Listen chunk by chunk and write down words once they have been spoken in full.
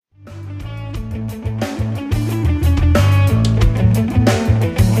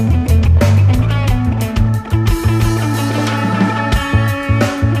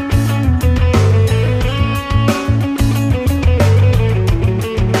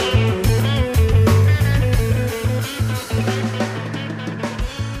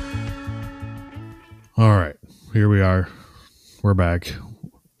We're back.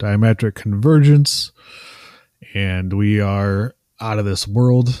 Diametric convergence, and we are out of this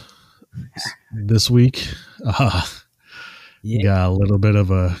world this week. Got a little bit of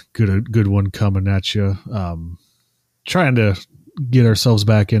a good one coming at you. Trying to get ourselves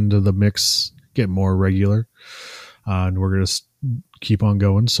back into the mix, get more regular, and we're gonna keep on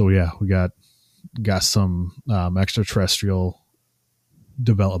going. So yeah, we got some extraterrestrial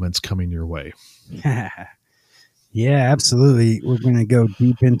developments coming your way. Yeah, absolutely. We're going to go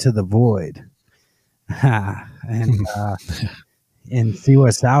deep into the void and see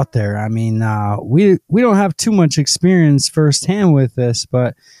what's out there. I mean, we don't have too much experience firsthand with this,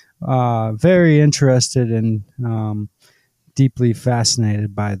 but very interested and deeply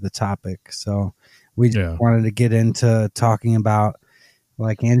fascinated by the topic. So we just wanted to get into talking about,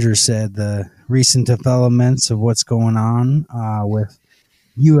 like Andrew said, the recent developments of what's going on with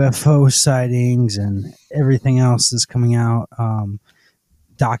UFO sightings and everything else is coming out,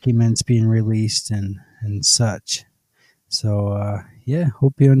 documents being released and such. So,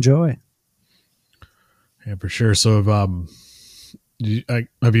 hope you enjoy. Yeah, for sure. So, have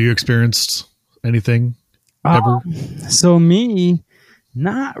you experienced anything ever? So me,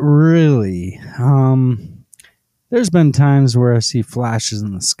 not really. There's been times where I see flashes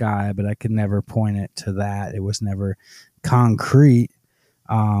in the sky, but I could never point it to that. It was never concrete.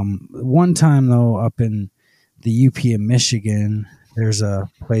 One time though, up in the UP in Michigan, there's a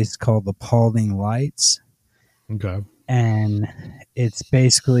place called the Paulding Lights. Okay. And it's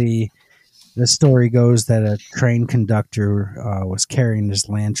basically, the story goes that a train conductor was carrying his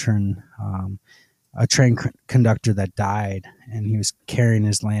lantern, a train conductor that died, and he was carrying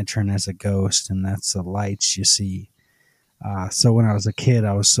his lantern as a ghost, and that's the lights you see. So when I was a kid,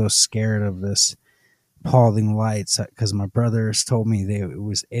 I was so scared of this Paulding Lights because my brothers told me it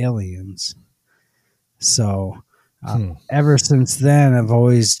was aliens. So ever since then, I've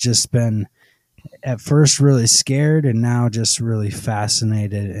always just been at first really scared and now just really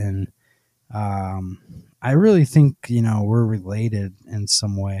fascinated. And I really think, we're related in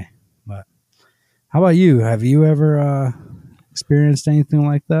some way. But how about you? Have you ever experienced anything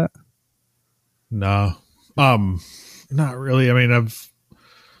like that? No, not really. I mean,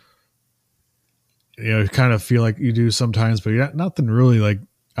 kind of feel like you do sometimes, but nothing really like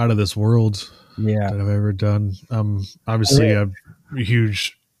out of this world that I've ever done. Obviously I'm a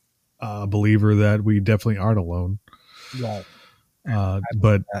huge believer that we definitely aren't alone. Right.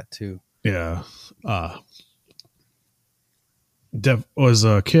 But that too. Yeah. As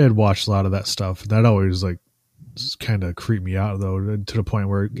a kid, watched a lot of that stuff. That always kind of creeped me out though, to the point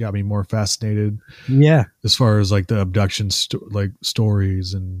where it got me more fascinated. Yeah. As far as like the abduction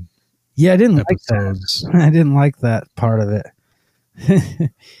stories and I didn't episodes. like that. I didn't like that part of it.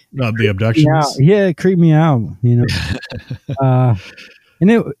 The abductions. Yeah, it creeped me out. And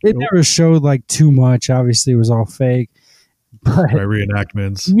it never showed like too much. Obviously, it was all fake. But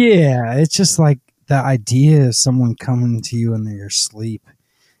reenactments. Yeah, it's just like the idea of someone coming to you in your sleep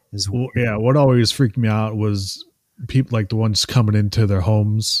is weird. Yeah, what always freaked me out was people like the ones coming into their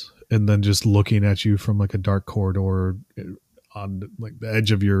homes and then just looking at you from like a dark corridor on like the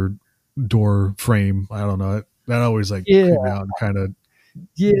edge of your door frame. I don't know. That always creeped me out and kind of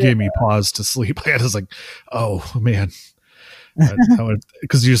gave me pause to sleep. I was like, oh man.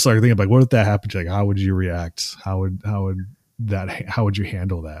 Because you just start thinking like, what if that happened to you? Like, how would you react? How would you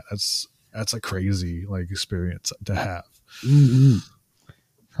handle that? That's a crazy experience to have. Mm-hmm.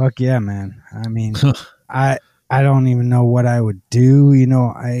 Fuck yeah, man. I mean, I don't even know what I would do.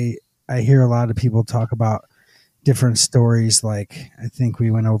 I hear a lot of people talk about different stories. Like I think we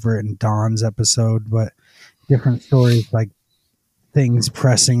went over it in Dawn's episode, but different stories like things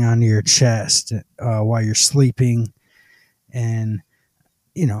pressing onto your chest while you're sleeping. And,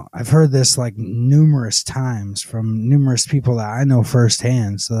 I've heard this numerous times from numerous people that I know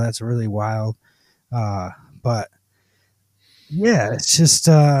firsthand. So that's really wild. But yeah, it's just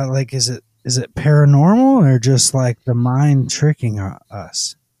is it paranormal or just like the mind tricking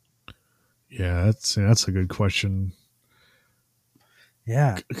us? Yeah, that's a good question.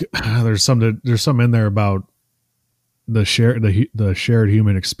 Yeah. There's some in there about the shared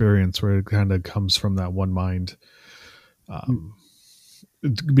human experience where it kind of comes from that one mind.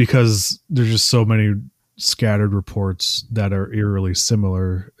 Because there's just so many scattered reports that are eerily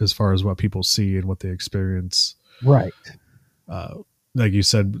similar as far as what people see and what they experience. Right. Like you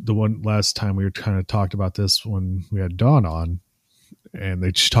said, the one last time we were kind of talked about this when we had Dawn on, and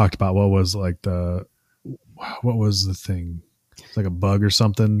they just talked about what was the thing? It's like a bug or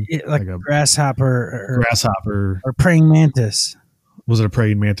something, like a grasshopper or praying mantis. Was it a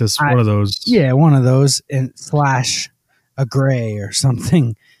praying mantis? One of those. Yeah, one of those, and slash a gray or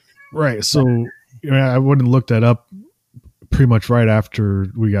something. Right. So I wouldn't look that up pretty much right after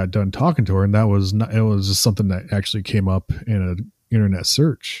we got done talking to her, and that was not, it was just something that actually came up in an internet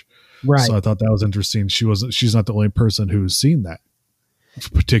search. Right. So I thought that was interesting. She's not the only person who's seen that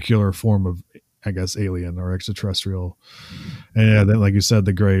particular form of, I guess, alien or extraterrestrial. And yeah, then like you said,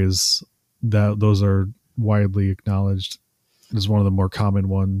 the grays, those are widely acknowledged as one of the more common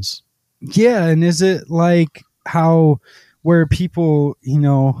ones. Yeah, and is it like how where people,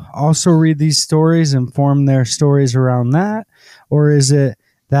 also read these stories and form their stories around that, or is it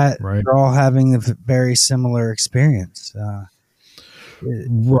that they're all having a very similar experience?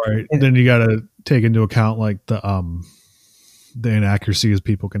 Right. Then you got to take into account like the inaccuracies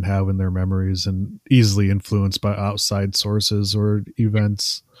people can have in their memories and easily influenced by outside sources or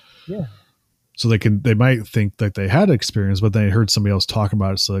events. Yeah. So they might think that they had experience, but they heard somebody else talking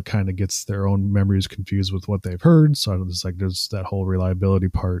about it, so it kind of gets their own memories confused with what they've heard. So there's that whole reliability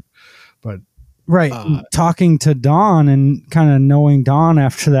part. But right, talking to Dawn and kind of knowing Dawn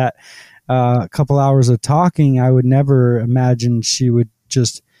after that couple hours of talking, I would never imagine she would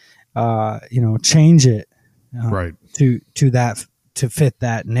just change it right to fit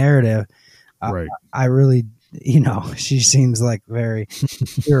that narrative. Right. I really, she seems like very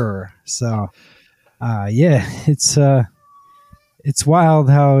pure. So, it's wild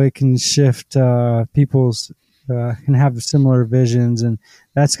how it can shift people's can have similar visions, and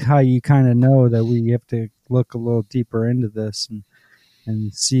that's how you kind of know that we have to look a little deeper into this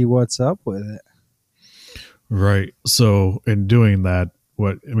and see what's up with it. Right. So in doing that,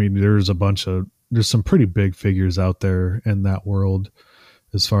 there's some pretty big figures out there in that world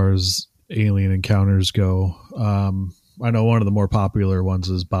as far as alien encounters go. I know one of the more popular ones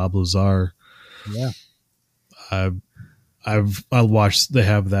is Bob Lazar. Yeah. I watched, they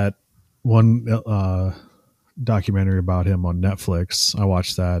have that one documentary about him on Netflix. I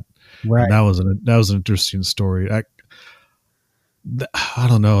watched that. Right. That was an interesting story. I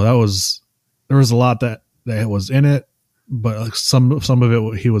don't know. There was a lot that was in it, but some of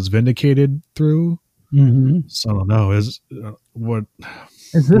it he was vindicated through. Mm-hmm. So I don't know. What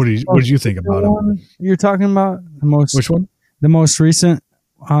did you think about it? You're talking about which one? The most recent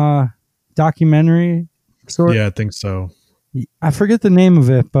documentary story? Yeah, I think so. I forget the name of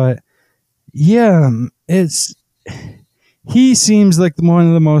it, but yeah, he seems like one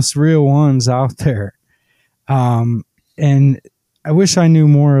of the most real ones out there. And I wish I knew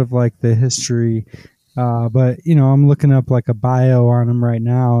more of like the history, but I'm looking up like a bio on him right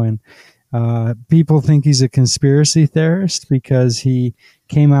now, and people think he's a conspiracy theorist because he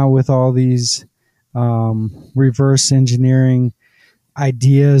came out with all these reverse engineering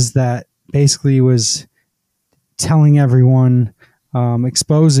ideas that basically was telling everyone,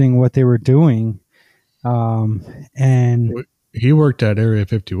 exposing what they were doing. And he worked at Area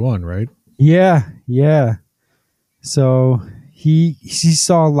 51, right? Yeah. So he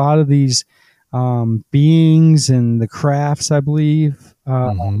saw a lot of these beings and the crafts, I believe.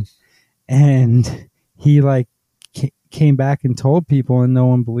 And he came back and told people, and no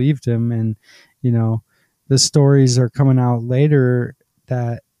one believed him. And, the stories are coming out later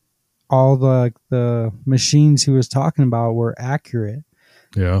that all the machines he was talking about were accurate.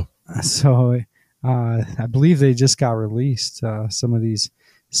 Yeah. So I believe they just got released, some of these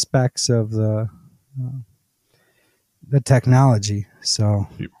specs of the technology. So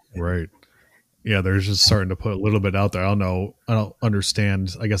right. Yeah, they're just starting to put a little bit out there. I don't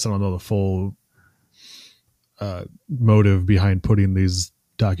understand. I guess I don't know the full motive behind putting these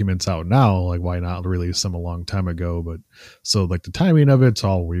documents out now. Like, why not release them a long time ago? But so like the timing of it's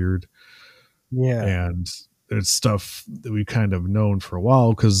all weird. Yeah. And it's stuff that we've kind of known for a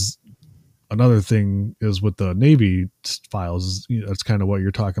while, because another thing is with the Navy files, that's kind of what you're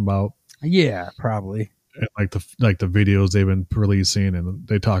talking about. Yeah, probably. And like the videos they've been releasing, and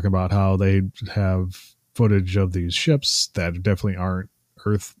they talk about how they have footage of these ships that definitely aren't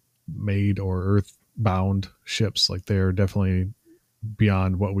Earth made or Earth bound ships. Like, they're definitely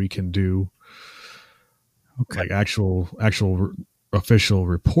beyond what we can do. Okay. Like actual official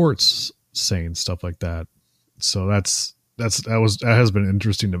reports saying stuff like that. So that has been an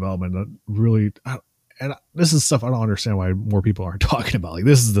interesting development. That really, and this is stuff I don't understand why more people aren't talking about. Like,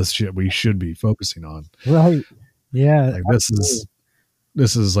 this is the shit we should be focusing on. Right. Yeah. Like,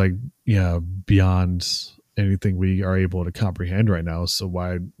 this is like, beyond anything we are able to comprehend right now. So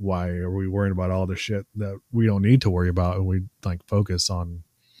why are we worrying about all the shit that we don't need to worry about, and we like focus on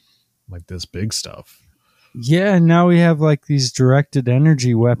like this big stuff? Yeah. Now we have like these directed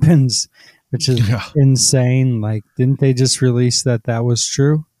energy weapons, which is insane. Like, didn't they just release that was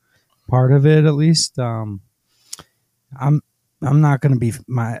true? Part of it, at least. I'm I'm not going to be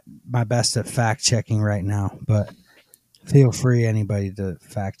my best at fact checking right now, but feel free anybody to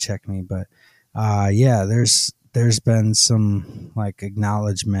fact check me. But yeah, there's been some like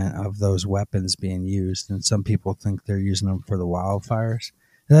acknowledgement of those weapons being used, and some people think they're using them for the wildfires.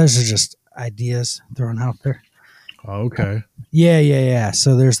 Those are just ideas thrown out there. Okay. Yeah.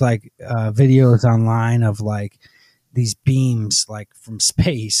 So there's like videos online of like these beams like from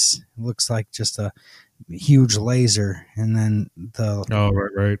space. It looks like just a huge laser, and then the Oh,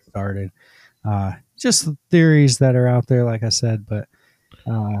 right. started. Just theories that are out there, like I said, but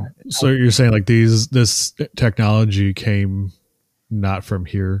So you're saying like this technology came not from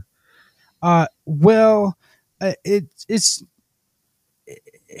here? well, it's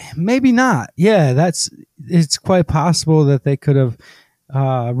maybe not. Yeah, it's quite possible that they could have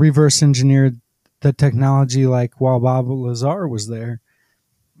reverse engineered the technology like while Bob Lazar was there.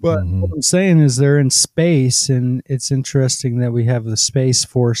 But Hmm. what I'm saying is they're in space, and it's interesting that we have the Space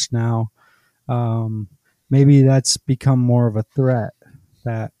Force now. Um, Maybe that's become more of a threat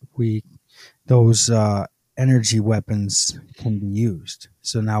that those energy weapons can be used.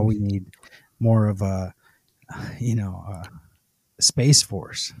 So now we need more of a Space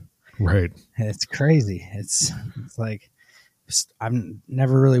Force. Right. It's crazy. It's like I've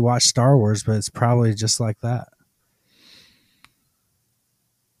never really watched Star Wars, but it's probably just like that.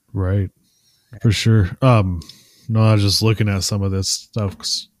 Right. For sure. No, I was just looking at some of this stuff,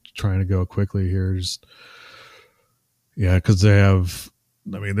 trying to go quickly here. Just yeah, because they have.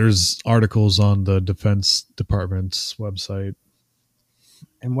 I mean, there's articles on the Defense Department's website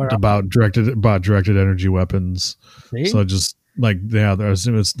And what about directed energy weapons. see? So just like yeah, I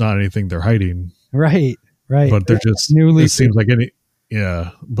assume it's not anything they're hiding, Right, right. but they're just. Newly It seems like any.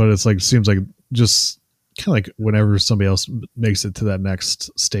 Yeah, but it's like seems like just kind of like whenever somebody else makes it to that next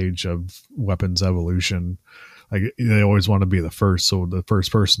stage of weapons evolution, like they always want to be the first. So the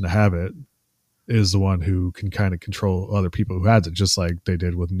first person to have it is the one who can kind of control other people who has it, just like they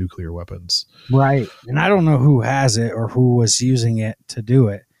did with nuclear weapons. right. And I don't know who has it or who was using it to do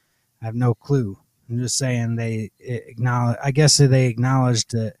it. I have no clue. I'm just saying they acknowledge. I guess they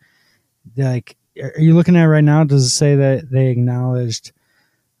acknowledged that. Like, are you looking at it right now? Does it say that they acknowledged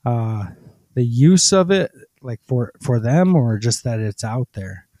uh, the use of it, like for them, or just that it's out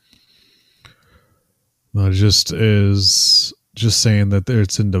there? No, it just is just saying that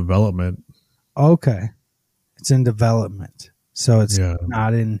it's in development. Okay, it's in development, so it's Yeah,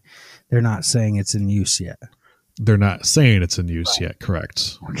 not in. They're not saying it's in use yet. they're not saying it's in use yet.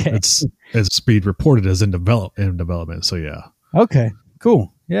 Correct. Okay. It's being reported as in development. So yeah. Okay.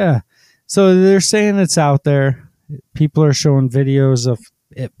 Cool. Yeah. So they're saying it's out there. People are showing videos of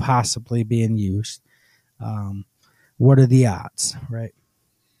it possibly being used. What are the odds, right?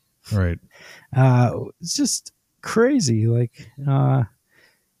 Right. It's just crazy. Like,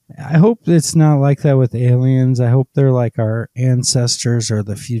 I hope it's not like that with aliens. I hope they're like our ancestors or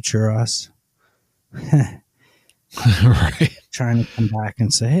the future us. Right. Trying to come back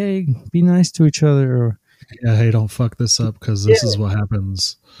and say, hey, be nice to each other. Or, Yeah. Hey, don't fuck this up because this is what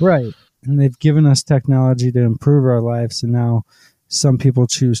happens. right. And they've given us technology to improve our lives. And now some people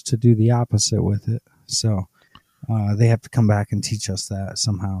choose to do the opposite with it. So they have to come back and teach us that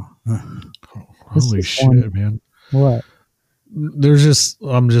somehow. Holy shit, man. What?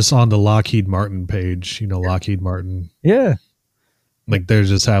 I'm just on the Lockheed Martin page, Lockheed Martin. Yeah. Like they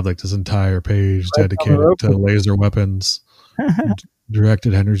just have like this entire page dedicated to laser weapons,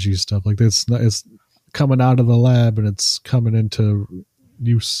 directed energy stuff. Like it's coming out of the lab and it's coming into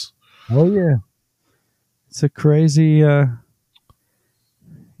use. Oh yeah. It's a crazy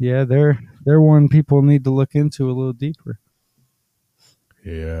yeah, they're one people need to look into a little deeper.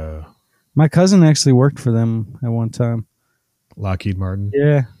 Yeah. My cousin actually worked for them at one time. Lockheed Martin.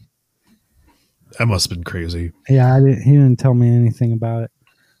 Yeah. That must have been crazy. Yeah, he didn't tell me anything about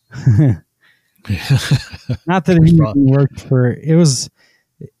it. Not that he even worked for it was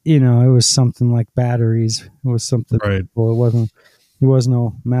it was something like batteries. It was something right. Well, he was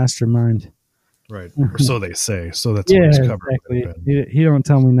no mastermind. Right. Or so they say. So that's yeah, what he's covering. Exactly. He don't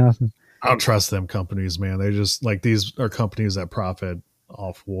tell me nothing. I don't trust them companies, man. They just like these are companies that profit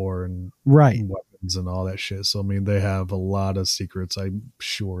off war and weapons and all that shit. So I mean, they have a lot of secrets. I'm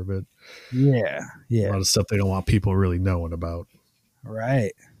sure of it. Yeah. A lot of stuff they don't want people really knowing about.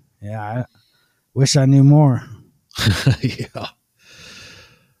 Right. Yeah. I wish I knew more. Yeah.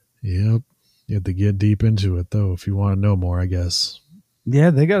 Yep. You have to get deep into it though if you want to know more, I guess. Yeah,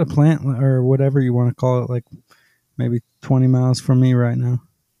 they got a plant or whatever you want to call it, like maybe 20 miles from me right now.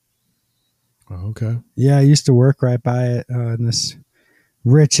 Oh, okay. Yeah, I used to work right by it in this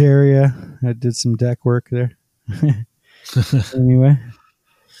rich area. I did some deck work there. Anyway.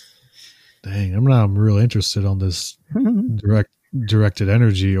 Dang, I'm real interested on this directed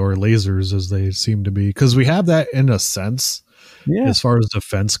energy or lasers as they seem to be, because we have that in a sense. Yeah. As far as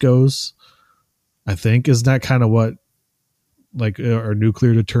defense goes, I think isn't that kind of what like our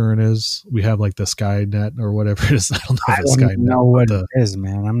nuclear deterrent is? We have like the Skynet or whatever it is. I don't know I if it's don't Skynet. even know what it is,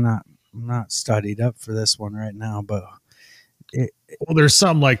 man. I'm not studied up for this one right now, but well, there's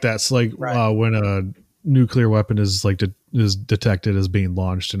something like that. So like when a nuclear weapon is like is detected as being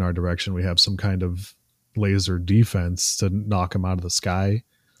launched in our direction, we have some kind of laser defense to knock them out of the sky.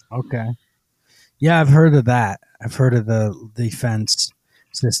 Okay. Yeah, I've heard of that. I've heard of the defense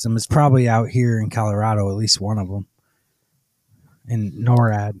system. It's probably out here in Colorado, at least one of them, in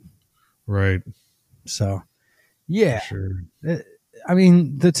NORAD. Right. So, yeah. For sure. I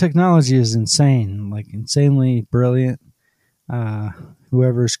mean, the technology is insane, like insanely brilliant.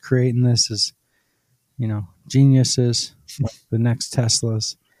 Whoever's creating this is, geniuses, like the next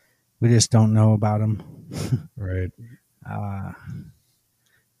Teslas. We just don't know about them. Right.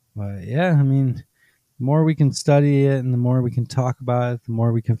 But yeah, I mean, the more we can study it and the more we can talk about it, the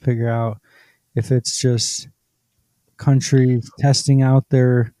more we can figure out if it's just countries testing out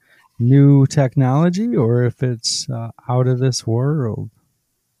their new technology or if it's out of this world.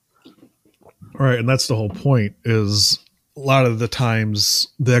 Right. And that's the whole point, is a lot of the times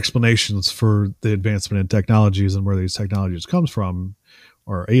the explanations for the advancement in technologies and where these technologies comes from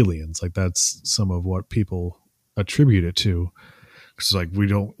are aliens. Like that's some of what people attribute it to. It's like, we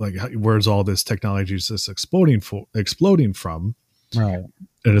don't like, where's all this technology just exploding from? Right.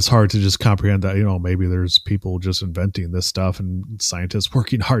 And it's hard to just comprehend that, maybe there's people just inventing this stuff and scientists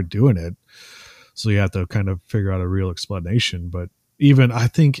working hard doing it. So you have to kind of figure out a real explanation. But I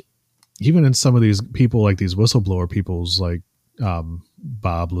think even in some of these people, like these whistleblower peoples, like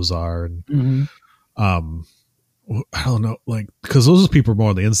Bob Lazar and I don't know, like, because those people are more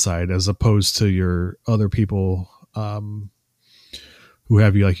on the inside as opposed to your other people who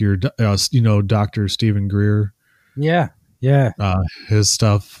have you, like your Dr. Stephen Greer. Yeah. His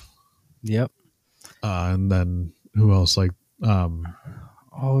stuff. Yep. And then who else? Like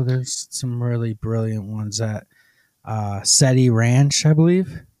there's some really brilliant ones at SETI Ranch, I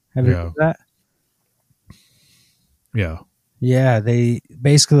believe. Have you heard of that? Yeah. Yeah, they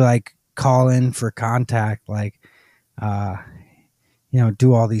basically like call in for contact, like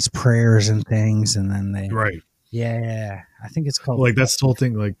do all these prayers and things, and then they Yeah, I think it's called that's the whole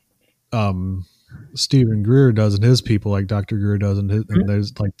thing. Like Stephen Greer does, and his people, like Dr. Greer does, and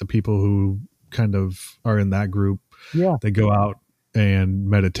there's like the people who kind of are in that group. Yeah, they go out and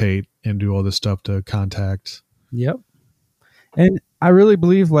meditate and do all this stuff to contact. Yep. And I really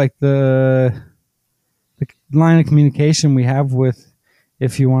believe like the line of communication we have with,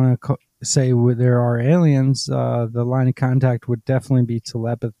 if you want to say there are aliens, the line of contact would definitely be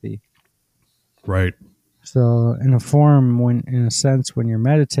telepathy. Right. So in a sense, when you're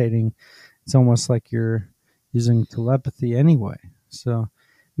meditating, it's almost like you're using telepathy anyway. So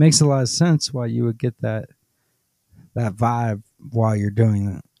it makes a lot of sense why you would get that vibe while you're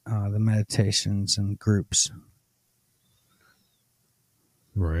doing the meditations and groups.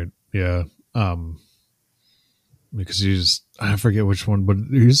 Right. Yeah. Because I forget which one, but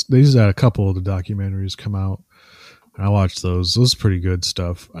he's had a couple of the documentaries come out, and I watched those. Those pretty good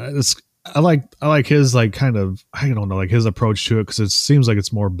stuff. I like his like kind of, I don't know, like his approach to it, because it seems like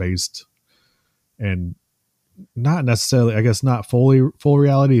it's more based and not necessarily, I guess, not full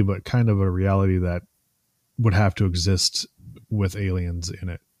reality, but kind of a reality that would have to exist with aliens in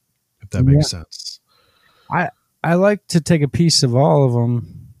it, if that makes sense. I like to take a piece of all of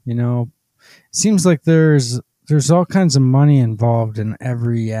them. It seems like there's all kinds of money involved in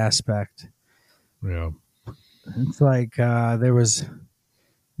every aspect. Yeah. It's like there was,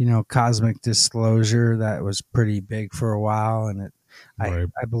 Cosmic Disclosure that was pretty big for a while, and I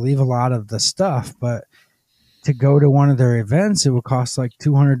believe a lot of the stuff, but to go to one of their events, it would cost like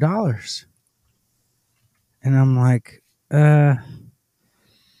 $200. And I'm like,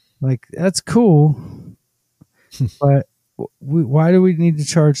 that's cool, but why do we need to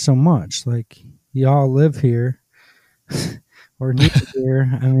charge so much? Like, y'all live here or near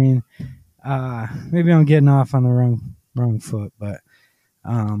here. I mean, maybe I'm getting off on the wrong foot, but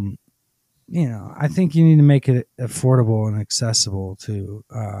I think you need to make it affordable and accessible to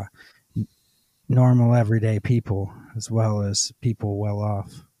normal everyday people as well as people well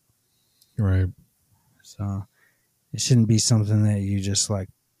off. Right. So it shouldn't be something that you just like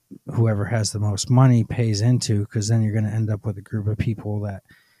whoever has the most money pays into, because then you're going to end up with a group of people that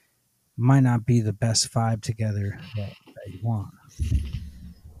might not be the best vibe together that you want.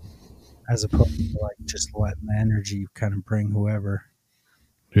 as opposed to like just letting the energy kind of bring whoever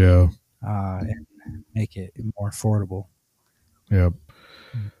Yeah. and make it more affordable. Yeah.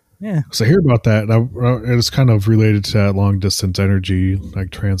 Yeah. So I hear about that. And it's kind of related to that long distance energy like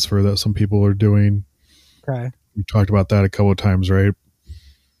transfer that some people are doing. Okay. We talked about that a couple of times, right?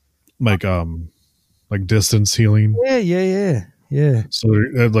 Like distance healing. Yeah. So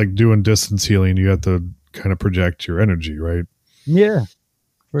like doing distance healing, you have to kind of project your energy, right? Yeah.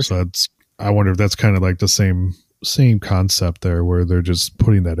 So that's, I wonder if that's kind of like the same concept there, where they're just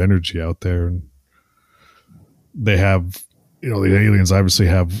putting that energy out there, and they have, the aliens obviously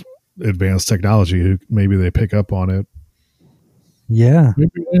have advanced technology. Maybe they pick up on it. Yeah.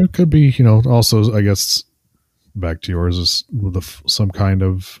 Maybe it could be, also, I guess, back to yours, is with some kind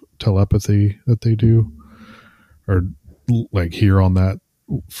of telepathy that they do, or like hear on that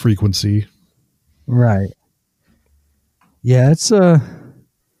frequency. Right. Yeah,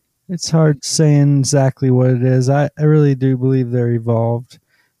 it's hard saying exactly what it is. I really do believe they're evolved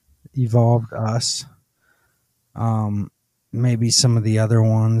us. Maybe some of the other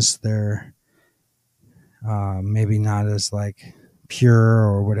ones, they're maybe not as like pure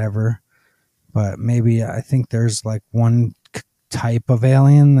or whatever, but maybe I think there's like one type of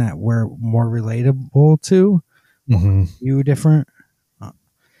alien that we're more relatable to. Mm-hmm. You different. I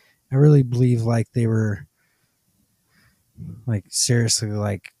really believe like they were like seriously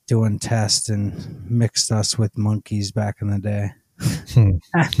like doing tests and mixed us with monkeys back in the day.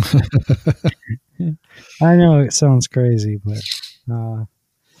 I know it sounds crazy, but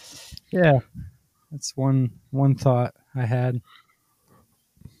yeah, that's one thought I had.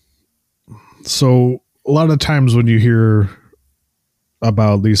 So a lot of times when you hear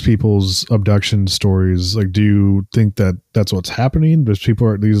about these people's abduction stories, like, do you think that that's what's happening? There's people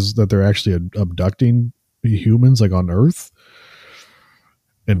are these that they're actually abducting humans like on Earth,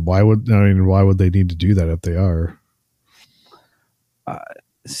 and why would they need to do that if they are?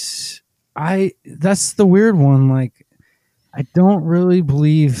 That's the weird one. Like, I don't really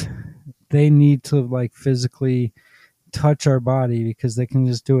believe they need to like physically touch our body, because they can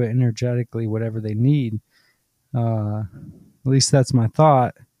just do it energetically, whatever they need. At least that's my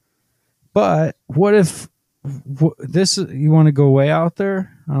thought. But what if this? You want to go way out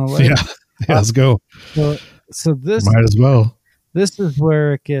there? Yeah, let's go. So this might as well. This is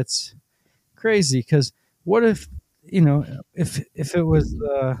where it gets crazy, because what if if it was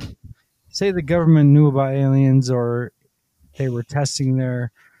say the government knew about aliens, or they were testing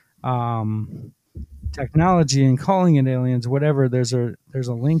their technology and calling it aliens, whatever. There's a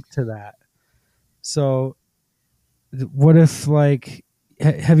link to that. So what if, like,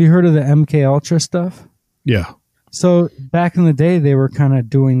 have you heard of the MK Ultra stuff? Yeah. So back in the day, they were kind of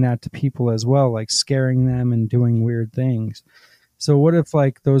doing that to people as well, like scaring them and doing weird things. So what if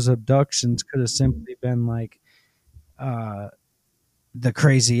like those abductions could have simply been like the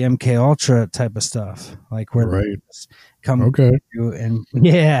crazy MK Ultra type of stuff, like where right. they just come okay and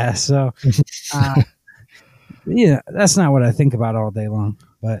yeah. So yeah, that's not what I think about all day long,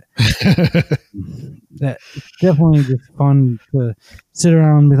 but that definitely just fun to sit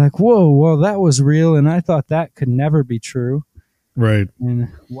around and be like, whoa, well, that was real, and I thought that could never be true. Right. And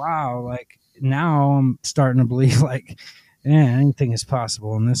wow, like now I'm starting to believe like, anything is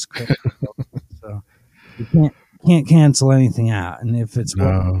possible in this crazy world. So you can't cancel anything out. And if it's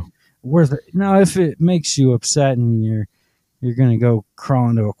worth it, now if it makes you upset and you're gonna go crawl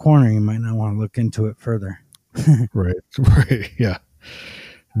into a corner, you might not want to look into it further. Right. Yeah.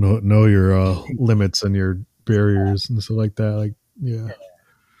 Know your limits and your barriers and stuff like that. Like, yeah.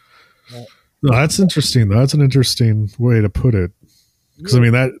 No, that's interesting. That's an interesting way to put it. Because I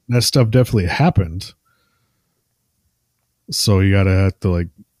mean that stuff definitely happened. So you gotta have to like,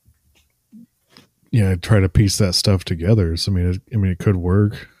 try to piece that stuff together. So it could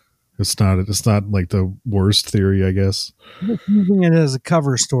work. It's not like the worst theory, I guess. Just using it as a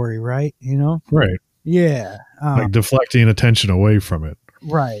cover story, right? Right. Yeah. Like deflecting attention away from it.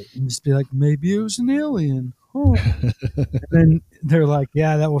 Right. And just be like, maybe it was an alien. Oh. And then they're like,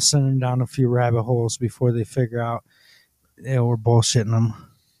 yeah, that will send them down a few rabbit holes before they figure out we're bullshitting them.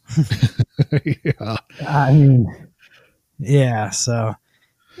 Yeah. I mean, yeah. So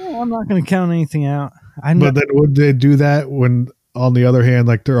I'm not going to count anything out. But then would they do that when, on the other hand,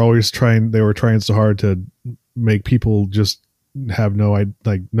 like they were trying so hard to make people just have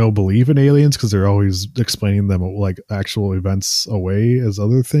no belief in aliens, because they're always explaining them like actual events away as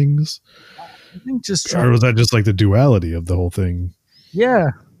other things? I think or was that just like the duality of the whole thing?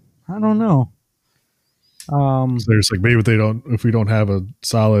 Yeah, I don't know. So there's like, maybe if we don't have a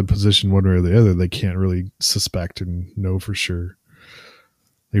solid position one way or the other, they can't really suspect and know for sure.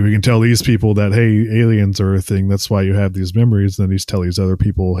 Like, we can tell these people that, hey, aliens are a thing. That's why you have these memories. And then he's tell these other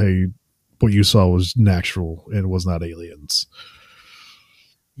people, hey, what you saw was natural and it was not aliens.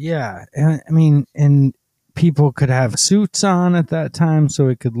 Yeah, and I mean, and people could have suits on at that time, so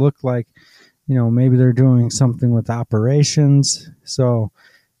it could look like, maybe they're doing something with operations. So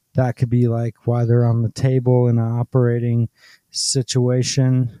that could be like why they're on the table in an operating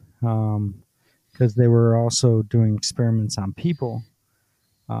situation, because they were also doing experiments on people.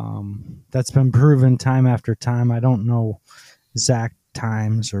 That's been proven time after time. I don't know exact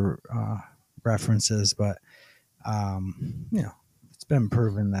times or references, but it's been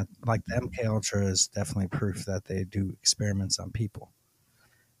proven that, like, the MK Ultra is definitely proof that they do experiments on people.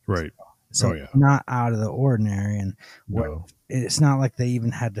 Right. So not out of the ordinary. And it's not like they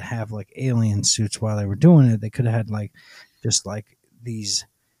even had to have like alien suits while they were doing it. They could have had like just like these,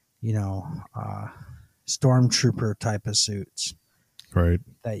 stormtrooper type of suits. Right.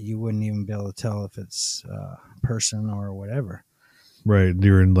 That you wouldn't even be able to tell if it's a person or whatever. Right.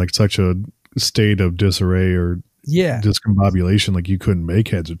 You're in like such a state of disarray or discombobulation, like you couldn't make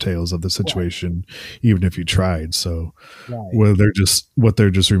heads or tails of the situation, even if you tried. So what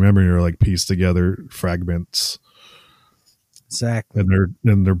they're just remembering are like pieced together fragments. Exactly.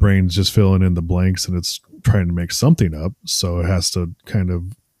 And their brain's just filling in the blanks, and it's trying to make something up. So it has to kind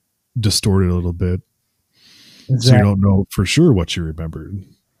of distort it a little bit. Exactly. So you don't know for sure what you remembered.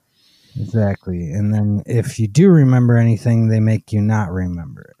 Exactly. And then if you do remember anything, they make you not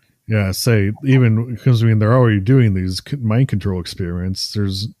remember it. Yeah, say, even because, they're already doing these mind control experiments.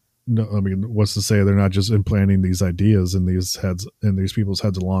 There's no, what's to say they're not just implanting these ideas in these heads, in these people's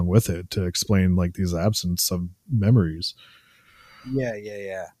heads along with it to explain like these absence of memories.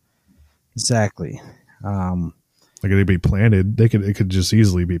 Yeah. Exactly. Like they'd be planted. It could just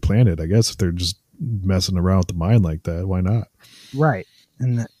easily be planted, I guess, if they're just messing around with the mind like that. Why not? Right.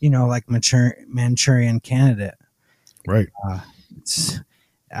 And like Manchurian Candidate. Right.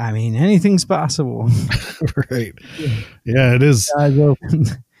 Anything's possible. Right. Yeah, it is. Eyes open.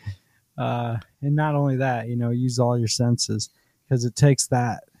 And not only that, use all your senses, because it takes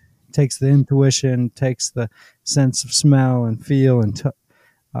the intuition, takes the sense of smell and feel and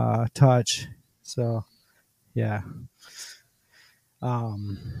touch. So, yeah.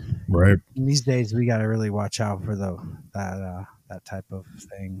 Right. In these days, we got to really watch out for that type of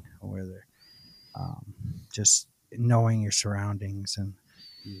thing, where they're just knowing your surroundings and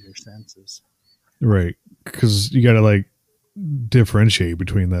your senses. Right. Because you got to like differentiate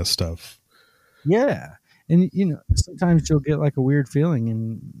between that stuff. Yeah. And, sometimes you'll get like a weird feeling,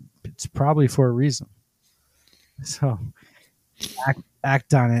 and it's probably for a reason. So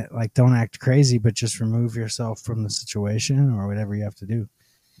act on it. Like, don't act crazy, but just remove yourself from the situation or whatever you have to do.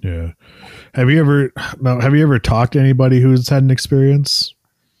 Yeah. Have you ever talked to anybody who's had an experience?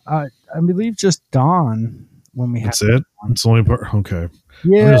 I believe just Dawn. When we That's it? It's the only part. Okay.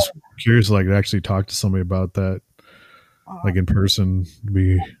 Yeah. I'm just curious, like, to actually talk to somebody about that, like in person.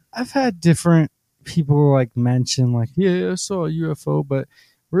 I've had different people like mention, like, I saw a UFO, but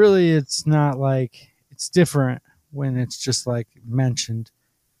really it's not like, it's different when it's just like mentioned.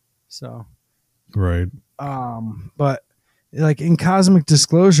 So, right. But like in Cosmic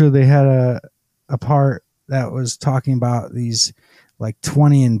Disclosure, they had a part that was talking about these like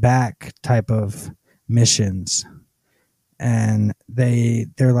 20 and back type of missions, and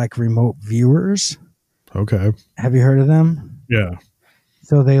they're like remote viewers. Okay. Have you heard of them? Yeah.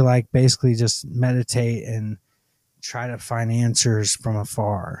 So they like basically just meditate and try to find answers from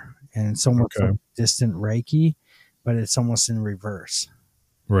afar, and it's almost like distant Reiki, but it's almost in reverse.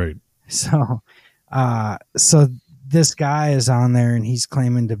 Right. So this guy is on there, and he's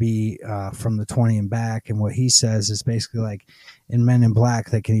claiming to be from the 20 and back, and what he says is basically like in Men in Black,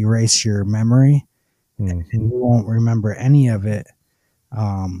 they can erase your memory. And you won't remember any of it.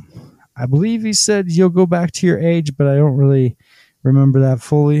 I believe he said you'll go back to your age, but I don't really remember that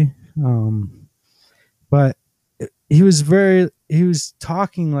fully. But he was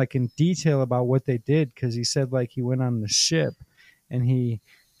talking like in detail about what they did, because he said like he went on the ship and he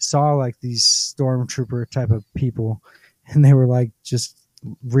saw like these stormtrooper type of people, and they were like just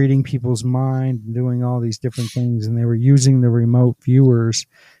reading people's mind and doing all these different things, and they were using the remote viewers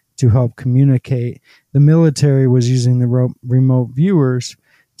to help communicate. The military was using the remote viewers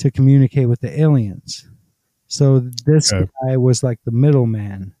to communicate with the aliens. So this guy was like the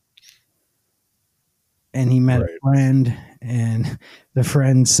middleman, and he met a friend, and the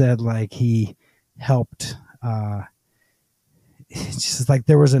friend said like he helped. It's just like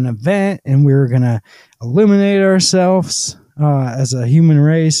there was an event, and we were gonna eliminate ourselves as a human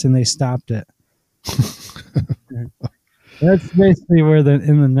race, and they stopped it. That's basically where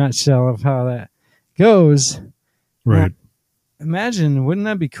in the nutshell of how that goes. Right. Imagine, wouldn't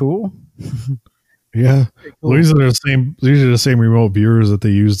that be cool? Yeah. Pretty Well, cool. these are the same remote viewers that they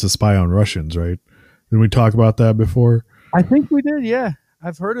use to spy on Russians, right? Did we talk about that before? I think we did, yeah.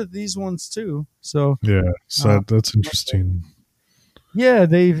 I've heard of these ones too. So Yeah. So that's interesting. yeah,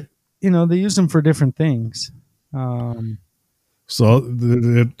 they use them for different things. So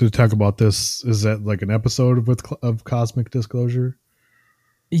to talk about this, is that like an episode of Cosmic Disclosure?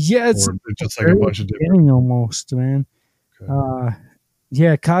 Yeah, it's Or just like a bunch of different. beginning almost, man. Okay.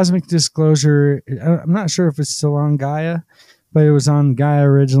 Yeah, Cosmic Disclosure. I'm not sure if it's still on Gaia, but it was on Gaia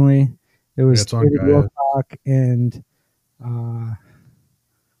originally. It was it's on David Gaia. Wilcock and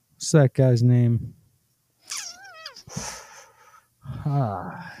what's that guy's name?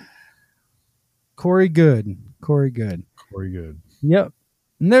 Corey Good. Very good. Yep.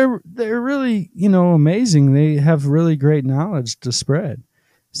 And they're really, amazing. They have really great knowledge to spread.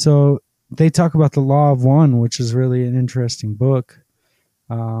 So they talk about the Law of One, which is really an interesting book.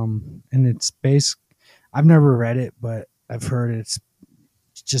 And it's I've never read it, but I've heard it's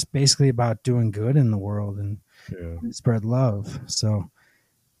just basically about doing good in the world and spread love. So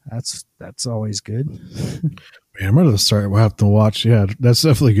that's always good. Man, I'm gonna start. We'll have to watch. Yeah, that's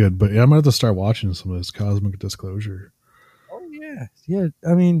definitely good. But yeah, I'm gonna have to start watching some of this Cosmic Disclosure. Oh yeah.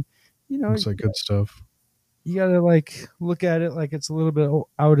 I mean, Looks like good stuff. You got to like look at it like it's a little bit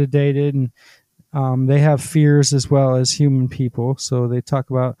out of dated, and they have fears as well as human people. So they talk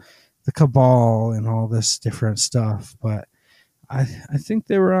about the cabal and all this different stuff. But I think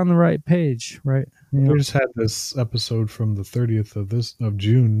they were on the right page, right? We just had this episode from the 30th of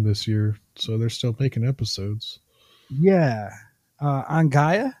June this year, so they're still making episodes. Yeah, on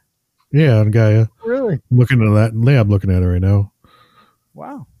Gaia. Yeah, on Gaia. Really? I'm looking at that. Yeah, I'm looking at it right now.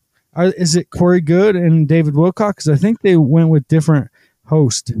 Wow. Is it Corey Good and David Wilcock? Because I think they went with different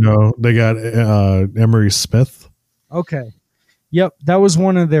hosts. No, they got Emery Smith. Okay. Yep, that was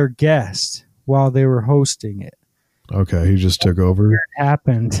one of their guests while they were hosting it. Okay, he just took over. It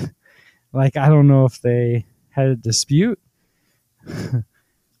happened. Like, I don't know if they had a dispute.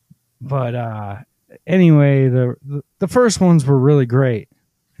 But anyway, the first ones were really great.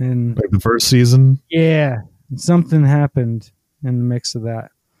 And Like the first season? yeah, something happened in the mix of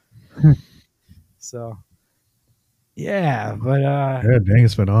that. So, yeah, but Yeah, dang,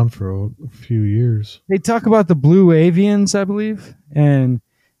 it's been on for a few years. they talk about the blue avians, I believe, and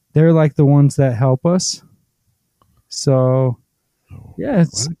they're like the ones that help us. So, yeah,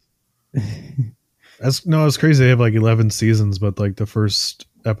 it's It's crazy. They have like 11 seasons, but like the first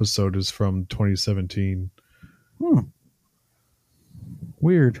episode is from 2017.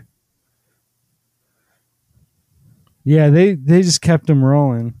 weird. Yeah, they just kept them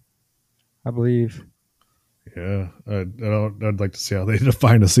rolling, I believe. Yeah, I'd like to see how they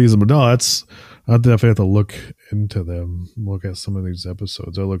define a season, but no, I'll definitely have to look into them, look at some of these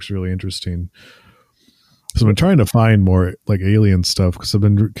episodes. That looks really interesting. So I've been trying to find more like alien stuff because I've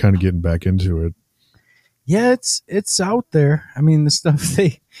been kind of getting back into it. Yeah, it's out there. I mean, the stuff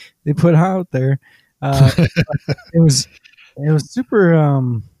they put out there, it was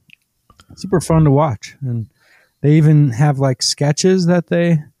super super fun to watch, and they even have like sketches that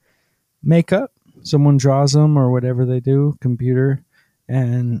they make up. Someone draws them or whatever they do, computer,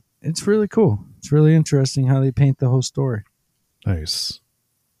 and it's really cool. It's really interesting how they paint the whole story. Nice.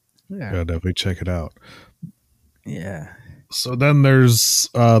 Yeah, Gotta definitely check it out. yeah. So then there's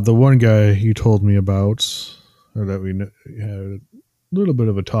the one guy you told me about, or that we had a little bit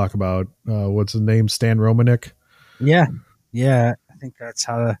of a talk about. What's his name? Stan Romanek. Yeah. I think that's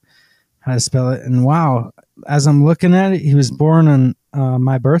how to spell it. And wow, as I'm looking at it, he was born on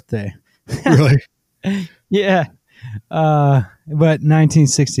my birthday. Really? Yeah, but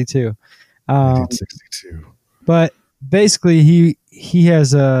 1962. 1962. But basically, he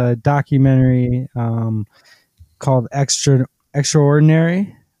has a documentary called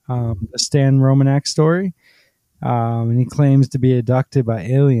Extraordinary, the Stan Romanek story, and he claims to be abducted by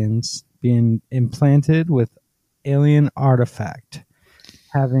aliens, being implanted with alien artifact,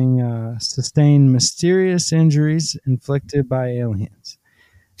 having sustained mysterious injuries inflicted by aliens,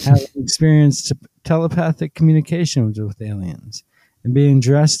 having experienced telepathic communications with aliens, and being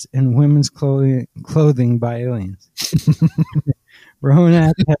dressed in women's clothing by aliens.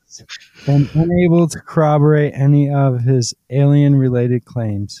 Romanek has been unable to corroborate any of his alien-related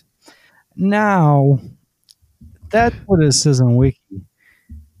claims. Now, that's what it says on Wiki.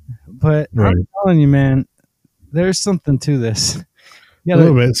 But Right. I'm telling you, man, there's something to this. You A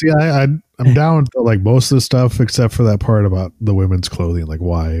gotta, little bit. See, I'm down to like most of the stuff except for that part about the women's clothing. Like,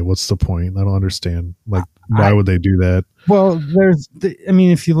 why? What's the point? I don't understand. Like, why would they do that? well, I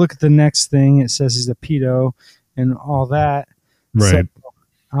mean, if you look at the next thing, it says he's a pedo and all that. Right.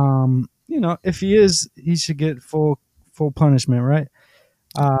 So, if he is, he should get full punishment, right?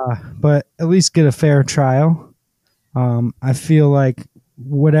 But at least get a fair trial. I feel like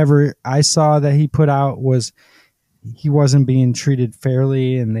whatever I saw that he put out was he wasn't being treated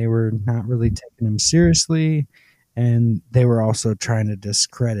fairly, and they were not really taking him seriously, and they were also trying to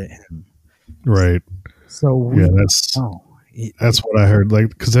discredit him. Right. So that's what I heard. Like,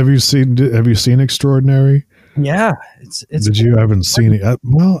 because have you seen Extraordinary? Yeah, it's. Did you? I haven't seen it.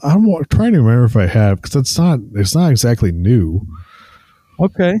 Well, I'm trying to remember if I have, because it's not exactly new.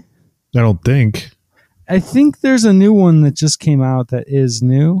 Okay. I don't think. I think there's a new one that just came out that is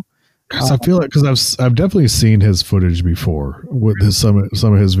new. Because I feel like, because I've definitely seen his footage before with some of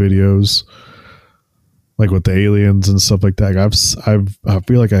his videos, like with the aliens and stuff like that. I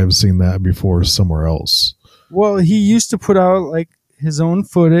feel like I've seen that before somewhere else. Well, he used to put out like his own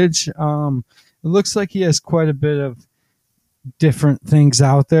footage. It looks like he has quite a bit of different things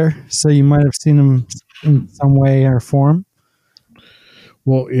out there, so you might have seen him in some way or form.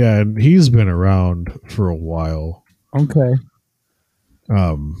 Well, yeah, and he's been around for a while. Okay.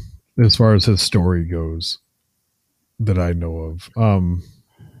 As far as his story goes, that I know of.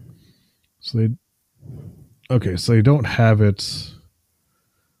 So they don't have it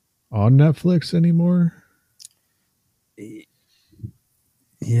on Netflix anymore.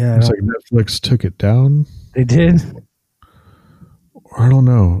 Yeah, it's like Netflix took it down. They did. I don't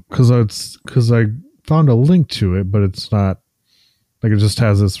know, because I found a link to it, but it's not like, it just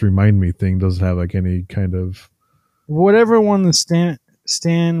has this remind me thing. Doesn't have like any kind of whatever one the Stan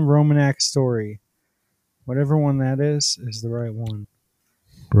Romanek story, whatever one that is the right one.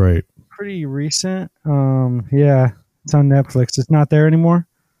 Right. Pretty recent. Yeah, it's on Netflix. It's not there anymore.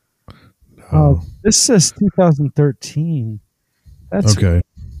 No. This says 2013. That's okay.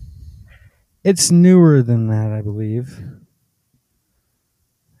 It's newer than that, I believe.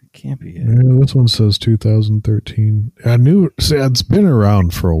 It can't be it. Yeah, this one says 2013. I knew. See, it's been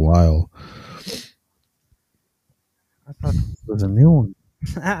around for a while. I thought this was a new one.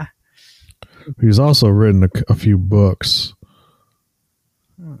 He's also written a few books.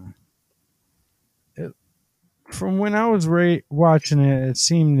 From when I was watching it, it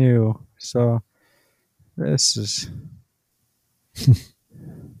seemed new. So this is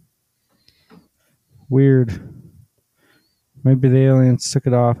weird. Maybe the aliens took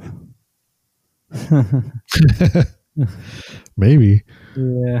it off. Maybe.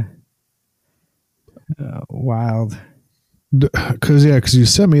 Yeah. Wild. Because you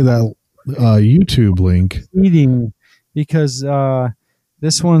sent me that YouTube link. Eating, because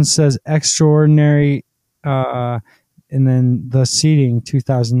this one says Extraordinary, and then The Seating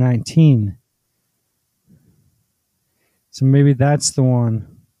 2019. So maybe that's the one.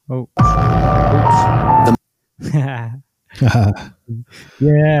 Oh. Yeah.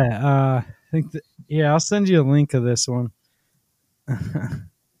 I think I'll send you a link of this one.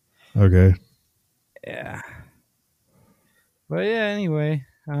 Okay. Yeah. But yeah, anyway,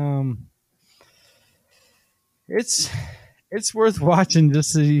 it's worth watching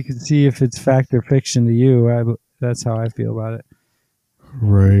just so you can see if it's fact or fiction to you. That's how I feel about it.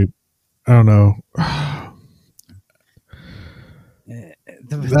 Right. I don't know.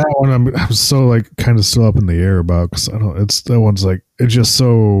 That one I'm so like kind of still up in the air about, because I don't. It's that one's like, it's just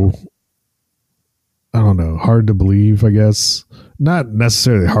so, I don't know, hard to believe. I guess not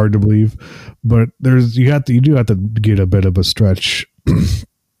necessarily hard to believe, but you do have to get a bit of a stretch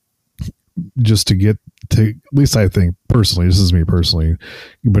just to get to, at least I think personally, this is me personally,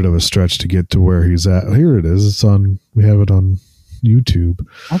 a bit of a stretch to get to where he's at. Here it is. We have it on YouTube.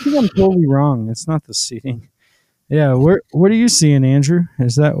 I think I'm totally wrong. It's not The Seating. Yeah, what are you seeing, Andrew?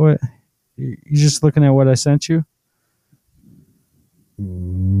 Is that what you're just looking at what I sent you?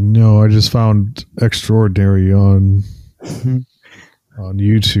 No, I just found Extraordinary on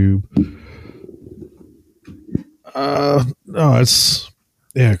YouTube. No, it's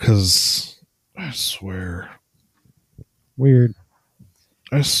because I swear, weird.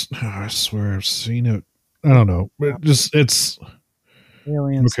 I swear I've seen it. I don't know. It's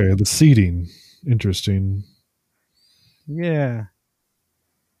aliens. Okay, The Seating, interesting. Yeah.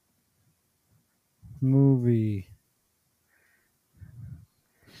 Movie.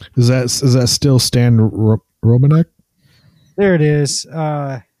 Is that still Stan Romanek? There it is.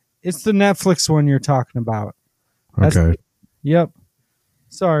 It's the Netflix one you're talking about. Okay. Yep.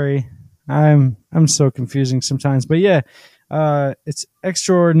 Sorry. I'm so confusing sometimes. But yeah, It's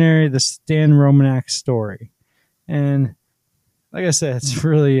Extraordinary, the Stan Romanek story. And like I said, it's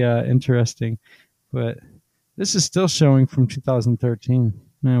really interesting. But this is still showing from 2013.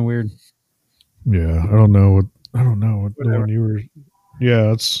 Man, weird. Yeah, I don't know what the Whatever. one you were.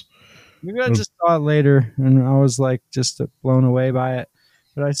 Yeah, it's Maybe I just saw it later and I was like just blown away by it.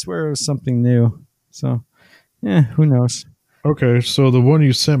 But I swear it was something new. So, yeah, who knows? okay. So the one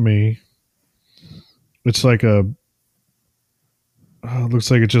you sent me, it's like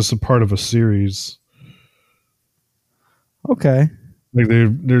looks like it's just a part of a series. Okay. Like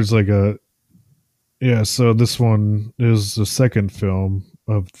there's like a yeah. So this one is the second film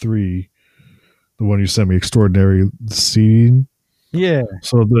of three. The one you sent me, Extraordinary Scene. Yeah.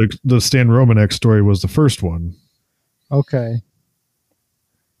 So the Stan Romanek story was the first one, Okay.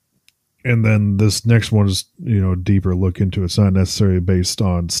 and then this next one is a deeper look into it. It's not necessarily based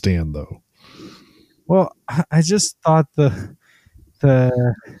on Stan though. Well, I just thought the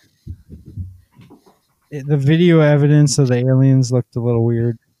video evidence of the aliens looked a little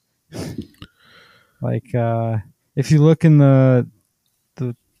weird. Like if you look in the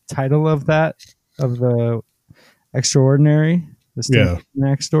title of the Extraordinary, the Stan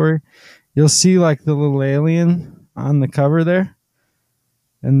Romanek story, you'll see like the little alien on the cover there.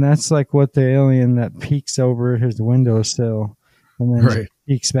 And that's like what the alien that peeks over his windowsill and then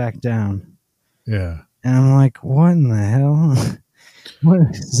peeks back down. Yeah. And I'm like, what in the hell?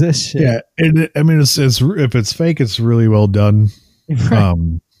 What is this shit? Yeah. I mean, it's if it's fake, it's really well done.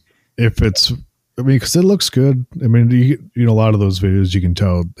 Right. If it's, I mean, because it looks good. I mean, a lot of those videos, you can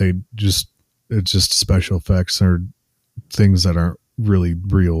tell it's just special effects or things that aren't really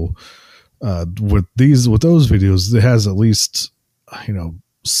real. With those videos, it has at least,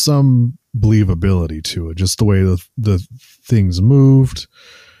 some believability to it. Just the way the things moved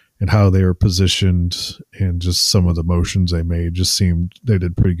and how they were positioned and just some of the motions they made just seemed they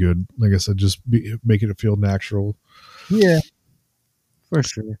did pretty good. Like I said, just making it feel natural. Yeah, for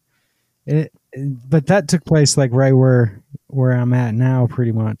sure. But that took place like right where I'm at now,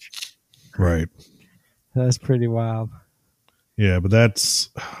 pretty much. Right. That's pretty wild. Yeah, but that's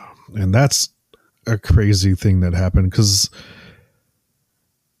a crazy thing that happened because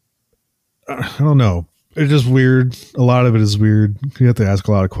I don't know. It's just weird. A lot of it is weird. You have to ask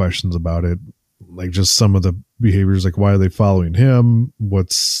a lot of questions about it. Like just some of the behaviors, like why are they following him?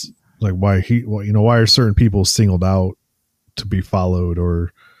 What's like why why are certain people singled out to be followed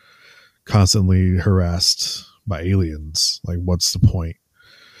or constantly harassed by aliens? Like what's the point?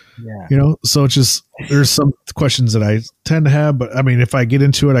 Yeah. So it's just there's some questions that I tend to have, but I mean if I get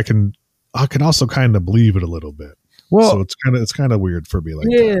into it I can also kind of believe it a little bit. Well, so it's kind of weird for me like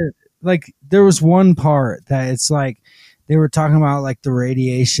that. Like there was one part that it's like they were talking about like the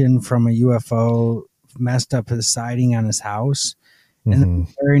radiation from a UFO messed up his siding on his house. And then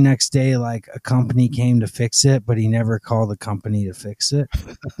the very next day, like a company came to fix it, but he never called the company to fix it.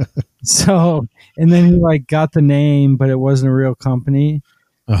 So, and then he like got the name, but it wasn't a real company.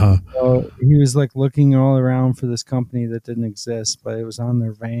 So he was like looking all around for this company that didn't exist, but it was on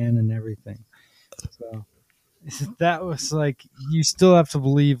their van and everything. So that was like, you still have to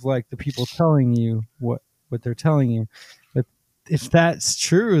believe like the people telling you what they're telling you. But if that's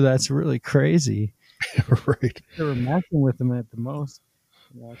true, that's really crazy. Right. They were messing with them at the most.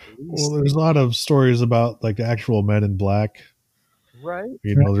 At the well, there's a lot of stories about like actual Men in Black. Right.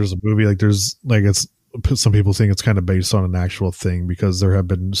 There's a movie like there's like it's some people think it's kind of based on an actual thing because there have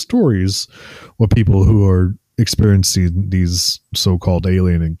been stories with people who are experiencing these so-called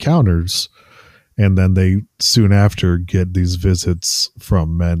alien encounters. And then they soon after get these visits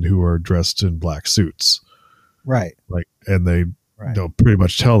from men who are dressed in black suits. Right. Like, and they'll pretty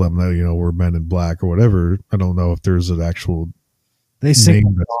much tell them that, we're Men in Black or whatever. I don't know if there's an actual they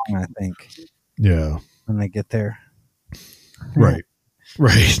sing the song, I think. Yeah. When they get there. Right.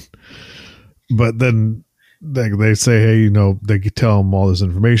 Right. But then they say, hey, they could tell them all this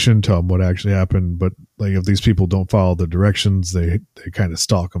information, tell them what actually happened. But like, if these people don't follow the directions, they kind of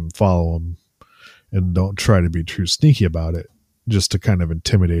stalk them, follow them. And don't try to be too sneaky about it, just to kind of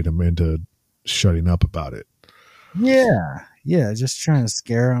intimidate them into shutting up about it. Yeah, just trying to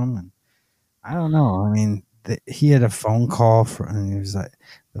scare them. And I don't know. I mean, he had a phone call and he was like,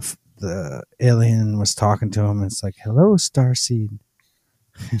 the alien was talking to him. And it's like, hello, Starseed.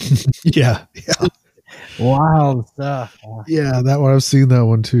 Yeah. Wild stuff. Yeah, that one I've seen that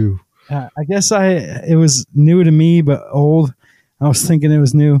one too. I guess it was new to me, but old. I was thinking it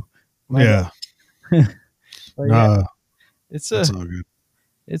was new. Yeah. Yeah, it's all good.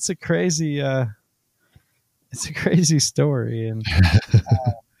 It's a crazy story, and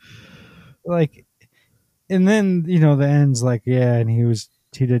like and then the end's like, yeah, and he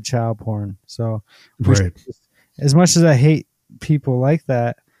did child porn. So Right. as much as I hate people like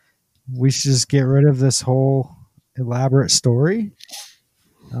that, we should just get rid of this whole elaborate story.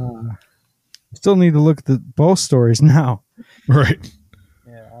 Still need to look at both stories now. Right.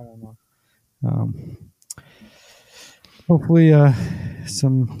 Yeah, I don't know. Hopefully,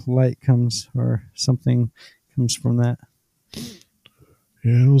 some light comes or something comes from that.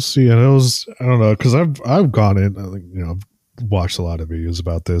 Yeah, we'll see. And I don't know, because I've gone in. I've watched a lot of videos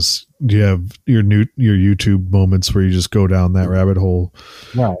about this. Do you have your YouTube moments where you just go down that rabbit hole?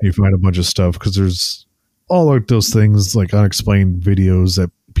 Right. You find a bunch of stuff, because there's all like those things like unexplained videos that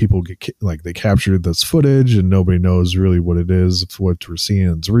people get, like they captured this footage and nobody knows really what it is, if what we're seeing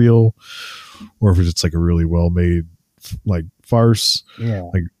is real, or if it's like a really well made like farce. Yeah.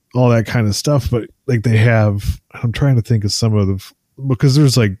 Like all that kind of stuff. But like I'm trying to think of some of the, because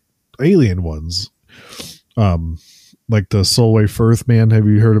there's like alien ones, like the Solway Firth man. Have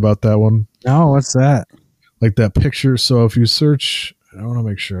you heard about that one? No, what's that? Like that picture. So if you search, I want to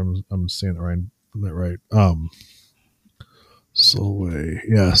make sure I'm saying that right.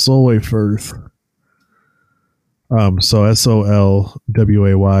 Solway Firth. So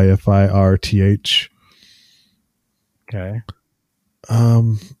SOLWAYFIRTH. Okay. I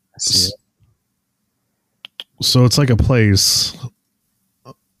see it. So it's like a place.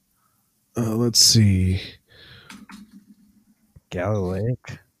 Let's see.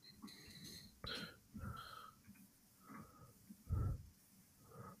 Galilaic.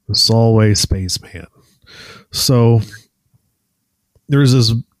 The Solway Spaceman. So there's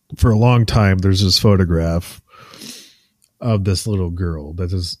this, for a long time, there's this photograph of this little girl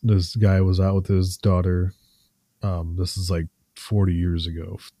that this guy was out with his daughter. This is like 40 years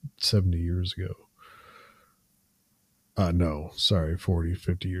ago, 70 years ago. No, sorry, 40,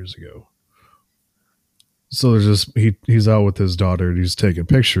 50 years ago. So there's just, he's out with his daughter and he's taking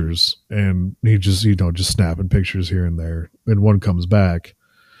pictures, and he just, just snapping pictures here and there. And one comes back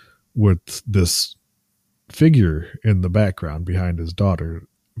with this figure in the background behind his daughter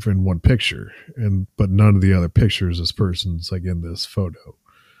in one picture, but none of the other pictures, this person's like in this photo.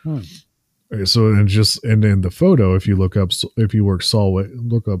 So, and in the photo, if you look up Solway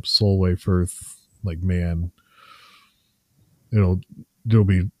Firth, like man, there'll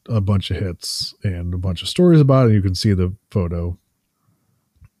be a bunch of hits and a bunch of stories about it. You can see the photo,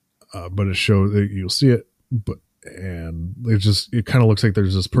 but it shows, you'll see it, and it kind of looks like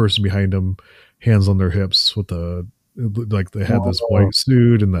there's this person behind them, hands on their hips, with like they had this white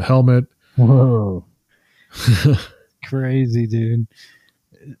suit and the helmet. Whoa. Crazy, dude.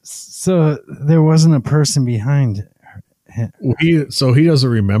 So there wasn't a person behind him. He doesn't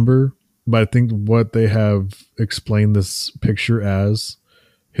remember, but I think what they have explained this picture as,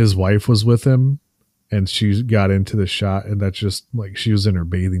 his wife was with him and she got into the shot, and that's just like she was in her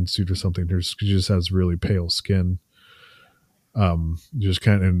bathing suit or something. She just has really pale skin. Just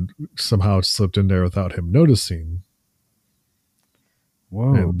kind of, and somehow it slipped in there without him noticing.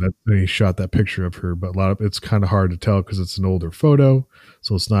 Whoa. And he shot that picture of her, but it's kind of hard to tell because it's an older photo,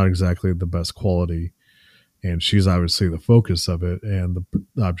 so it's not exactly the best quality. And she's obviously the focus of it, and the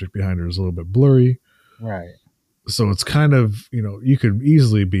object behind her is a little bit blurry. Right. So it's kind of, you could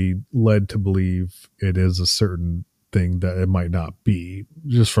easily be led to believe it is a certain thing that it might not be,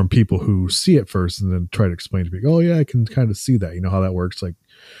 just from people who see it first and then try to explain to people, oh yeah, I can kind of see that. You know how that works? Like,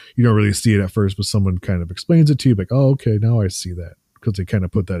 you don't really see it at first, but someone kind of explains it to you, like, oh, okay, now I see that, because they kind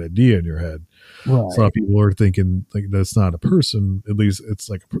of put that idea in your head. Right. So a lot of people are thinking like that's not a person. At least it's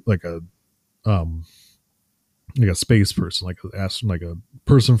like a space person, like a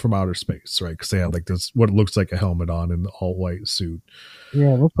person from outer space, right? Because they have like this, what looks like a helmet on and all white suit.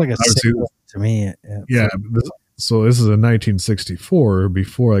 Yeah, it looks like a sailor to me. Yeah. So this is in 1964,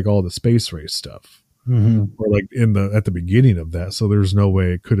 before like all the space race stuff, or like at the beginning of that. So there's no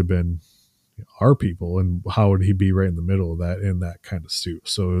way it could have been our people, and how would he be right in the middle of that in that kind of suit?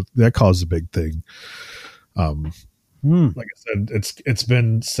 So that caused a big thing. Like I said, it's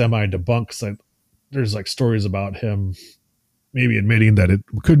been semi debunked. Like, there's like stories about him maybe admitting that it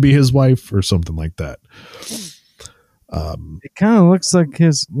could be his wife or something like that. It kind of looks like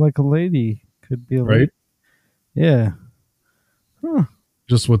a lady, could be a lady. Right? Yeah. Huh.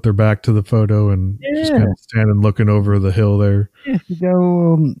 Just with their back to the photo and just kind of standing looking over the hill there. Yeah, you got a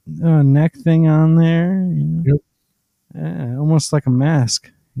little neck thing on there. Yep. Yeah, almost like a mask.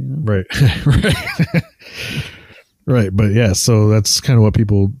 Right. Right. Right. But yeah, so that's kind of what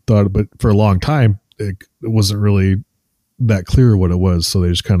people thought. But for a long time, it wasn't really that clear what it was. So they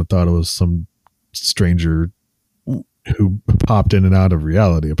just kind of thought it was some stranger who popped in and out of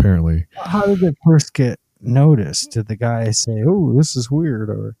reality, apparently. How did it first get notice? Did the guy say, "Oh, this is weird,"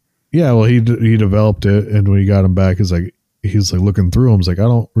 or Yeah, well, he developed it, and when he got him back, he's like looking through him. He's like, I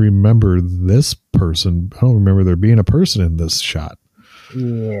don't remember this person. I don't remember there being a person in this shot.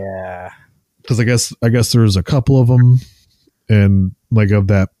 yeah, Because I guess there was a couple of them, and like of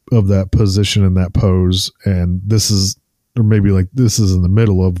that position and that pose, and this is, or maybe like this is in the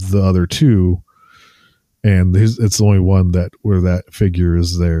middle of the other two, and it's the only one that where that figure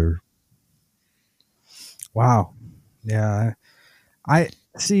is there. wow, yeah. I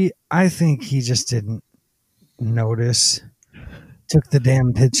see. I think he just didn't notice. Took the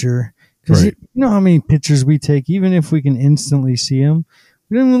damn picture because Right. you know how many pictures we take, even if we can instantly see them,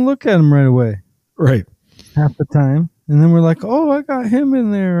 we don't even look at them right away Right. half the time, and then we're like, "Oh, I got him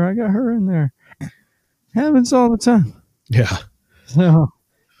in there. I got her in there." Happens all the time. Yeah. So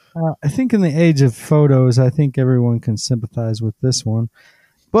I think in the age of photos, I think everyone can sympathize with this one.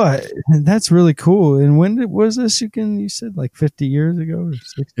 But that's really cool. And was this? You said like 50 years ago or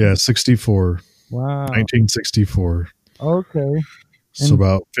 60? Yeah. 64. Wow. 1964. Okay. So And-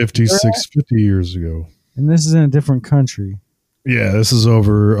 about 50 years ago. And this is in a different country. Yeah, this is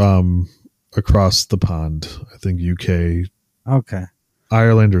over across the pond. I think UK, Okay.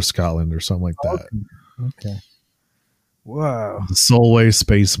 Ireland, or Scotland, or something like that. Okay. Whoa. The Solway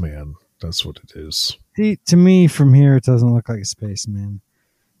Spaceman. That's what it is. See, to me, from here, it doesn't look like a spaceman.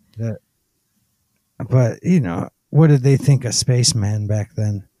 But what did they think of spaceman back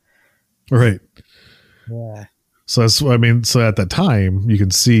then? Right. Yeah. So that's what I mean. So at that time, you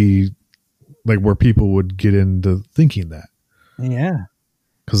can see like where people would get into thinking that, Yeah.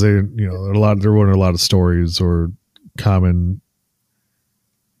 because there weren't a lot of stories or common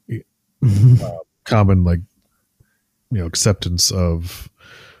like acceptance of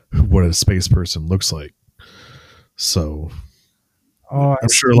what a space person looks like. So Oh, I'm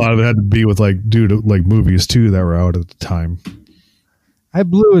sure a lot of it had to be with like due to like movies too that were out at the time. I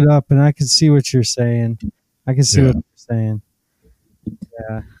blew it up, and I can see what you're saying. I can see Yeah. what you're saying.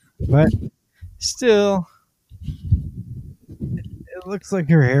 Yeah, but still, it looks like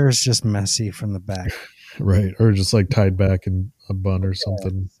her hair is just messy from the back, Right. Or just like tied back in a bun or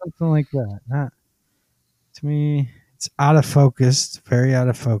something. something like that. Not to me. It's out of focus, very out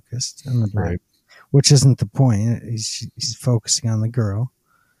of focus in the back, Right. which isn't the point. He's focusing on the girl.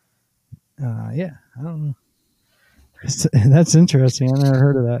 Yeah, I don't know. That's interesting. I never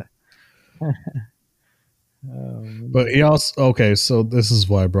heard of that. But he also, okay, so this is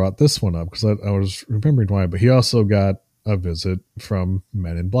why I brought this one up, because I was remembering why, but he also got a visit from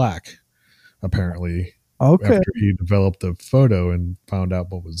Men in Black, apparently, Okay. after he developed the photo and found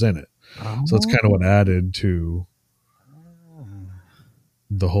out what was in it. So it's kind of what added to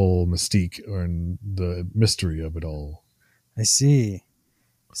the whole mystique and the mystery of it all. I see.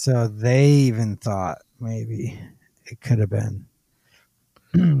 So they even thought maybe it could have been.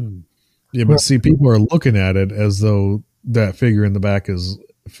 Yeah, but see, people are looking at it as though that figure in the back is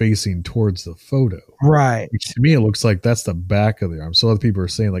facing towards the photo. Right. Which to me, it looks like that's the back of the arm. So other people are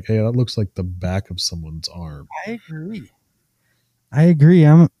saying like, hey, that looks like the back of someone's arm. I agree. I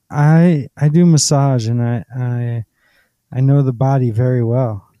do massage, and I know the body very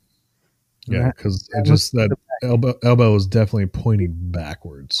well. Yeah, because it just that elbow is definitely pointing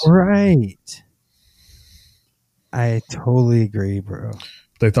backwards. Right. I totally agree, bro.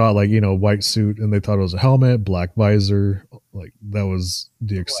 They thought like, white suit, and they thought it was a helmet, black visor. Like that was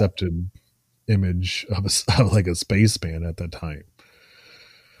the accepted image of like a spaceman at that time.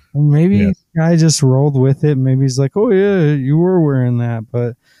 And maybe the guy just rolled with it. Maybe he's like, oh yeah, you were wearing that,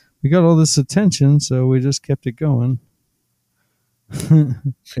 but we got all this attention, so we just kept it going.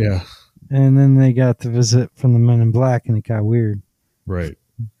 Yeah. And then they got the visit from the Men in Black, and it got weird. Right.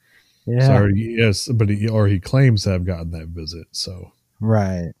 Yeah. Sorry. Yes, but he claims to have gotten that visit. So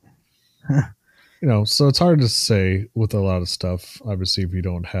right. So it's hard to say with a lot of stuff. Obviously, if you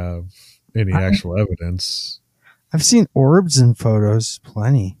don't have any actual evidence. I've seen orbs in photos,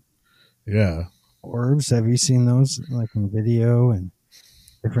 plenty. Yeah. Orbs. Have you seen those, like in video and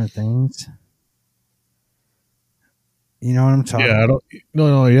different things? You know what I'm talking? Yeah, I don't.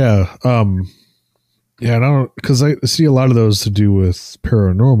 No, yeah. Yeah, and I don't, because I see a lot of those to do with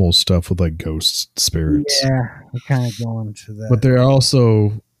paranormal stuff with like ghosts, spirits. Yeah, we're kind of going to that. But that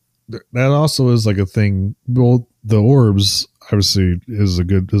also is like a thing. Well, the orbs obviously is a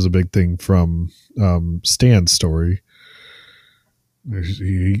big thing from Stan's story.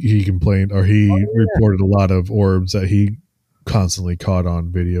 He complained, or he reported a lot of orbs that he constantly caught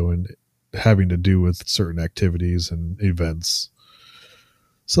on video and having to do with certain activities and events.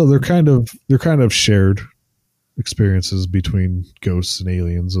 So they're kind of shared experiences between ghosts and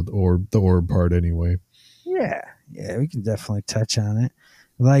aliens, or the orb part anyway. Yeah, we can definitely touch on it.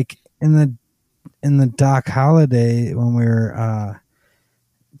 Like in the Doc Holiday when we were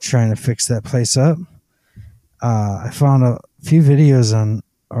trying to fix that place up, I found a few videos on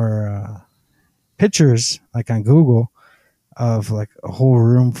or pictures like on Google of like a whole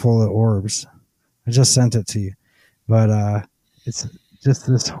room full of orbs. I just sent it to you, but it's just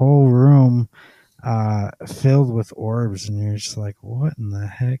this whole room filled with orbs, and you're just like, what in the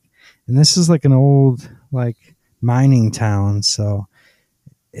heck? And this is like an old like mining town, so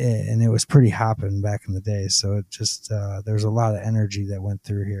and it was pretty hopping back in the day. So it just there's a lot of energy that went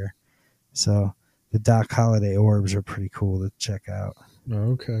through here. So the Doc Holiday orbs are pretty cool to check out.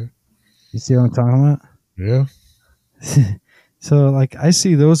 Okay. You see what I'm talking about? Yeah. So like I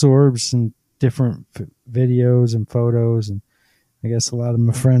see those orbs in different videos and photos, and I guess a lot of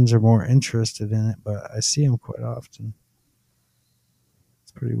my friends are more interested in it, but I see them quite often.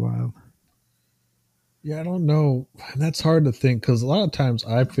 It's pretty wild. Yeah, I don't know. That's hard to think because a lot of times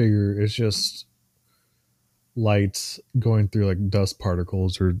I figure it's just lights going through like dust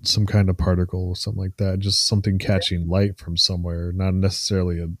particles or some kind of particle or something like that. Just something catching light from somewhere, not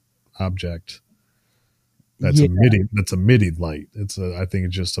necessarily an object that's emitting light. I think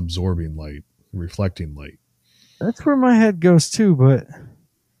it's just absorbing light, reflecting light. That's where my head goes too, but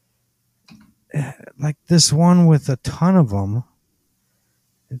like this one with a ton of them,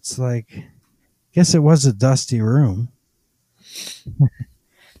 it's like, I guess it was a dusty room.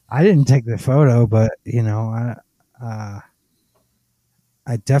 I didn't take the photo, but you know, I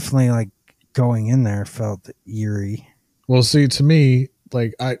definitely like going in there felt eerie. Well, see, to me,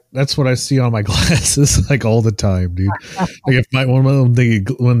 like that's what I see on my glasses like all the time, dude. Like if one of them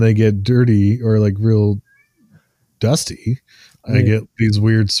when they get dirty or like real dusty, I get these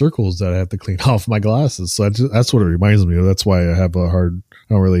weird circles that I have to clean off my glasses. So that's what it reminds me of. That's why I don't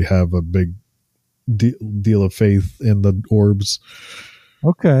really have a big deal of faith in the orbs.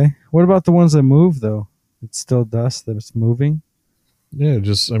 Okay. What about the ones that move though? It's still dust that's moving. Yeah,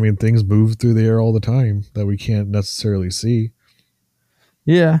 things move through the air all the time that we can't necessarily see.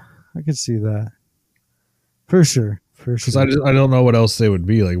 Yeah, I could see that. For sure. Because I don't know what else they would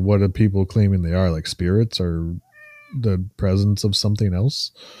be. Like, what are people claiming they are? Like spirits or the presence of something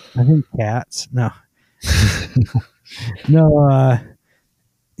else? I think cats. No. No,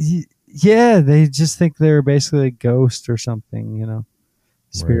 yeah, they just think they're basically a ghost or something, you know.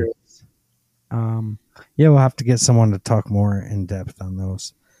 Spirits. Right. Yeah, we'll have to get someone to talk more in depth on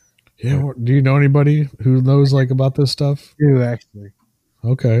those. Yeah, do you know anybody who knows like about this stuff? I do actually.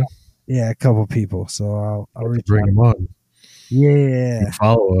 Okay. Yeah, a couple people. So I'll bring them on. Yeah.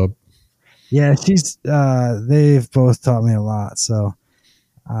 Follow up. Yeah, they've both taught me a lot, so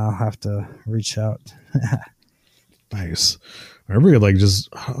I'll have to reach out. Nice. I really like just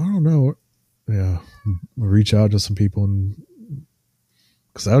I don't know. Yeah, reach out to some people and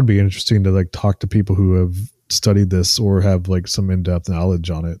because that would be interesting to like talk to people who have studied this or have like some in-depth knowledge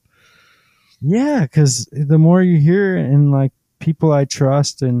on it. Yeah, because the more you hear and like people I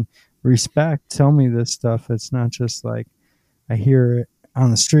trust and respect tell me this stuff, it's not just like I hear it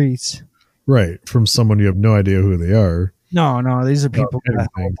on the streets. Right, from someone you have no idea who they are. No, these are people that I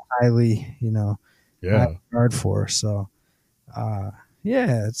hold highly, you know, regard for. So,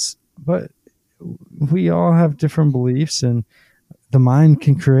 but we all have different beliefs and the mind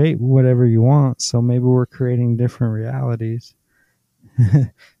can create whatever you want. So maybe we're creating different realities.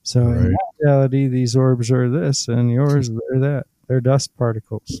 So in that reality, these orbs are this and yours, they're that. They're dust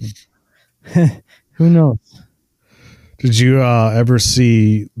particles. Who knows? Did you ever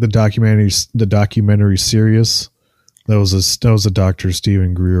see the documentary Sirius? That was a Dr.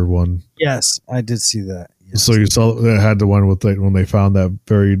 Stephen Greer one. Yes, I did see that. Yes. So you saw that had the one with when they found that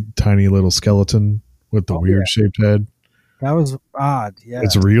very tiny little skeleton with the weird shaped head. That was odd. Yeah,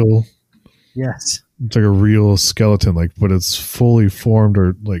 it's real. Yes, it's like a real skeleton, like, but it's fully formed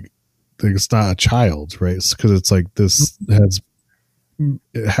or like it's not a child, right? Because it's like this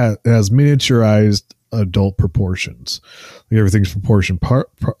it has miniaturized adult proportions. Like everything's proportioned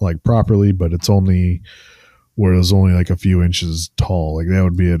like properly, but it's only where it was only like a few inches tall. Like that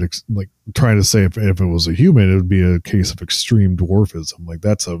would be like trying to say if it was a human, it would be a case of extreme dwarfism. Like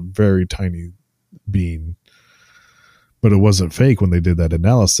that's a very tiny being. But it wasn't fake when they did that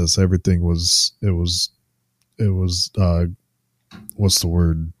analysis. Everything was what's the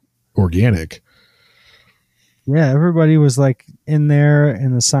word? Organic. Yeah, everybody was like in there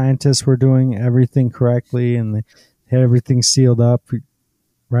and the scientists were doing everything correctly and they had everything sealed up,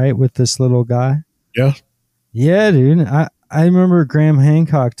 right, with this little guy. Yeah. Yeah, dude. I remember Graham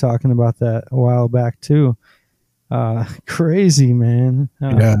Hancock talking about that a while back too. Crazy, man.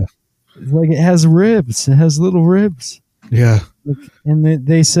 Yeah. It's like it has ribs. It has little ribs. Yeah. Like, and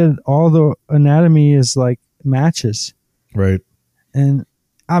they said all the anatomy is like matches, Right. and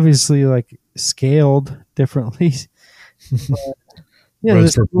obviously like scaled differently. But, yeah, But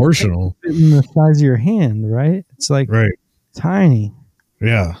it's proportional. In the size of your hand, right? It's like Right. tiny.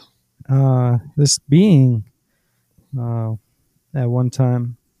 Yeah. This being, at one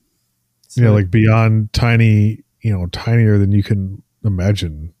time. So, Yeah, like beyond tiny, tinier than you can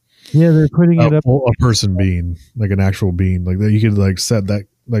imagine. yeah, they're putting it up. A person being, like an actual being, like that. You could like set that,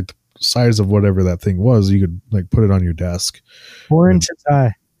 like the size of whatever that thing was. You could like put it on your desk. 4 inches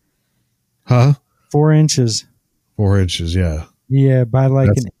high. Huh? 4 inches. 4 inches. Yeah. Yeah, by like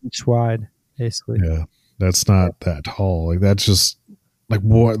an inch wide, basically. Yeah. That's not that tall. Like that's just like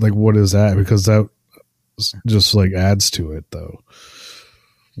what is that? Because that just like adds to it though.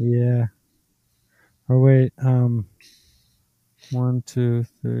 Yeah. Oh wait, 1, 2,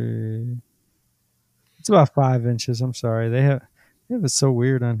 3. It's about 5 inches. I'm sorry. They have it so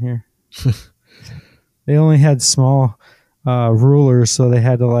weird on here. They only had small rulers, so they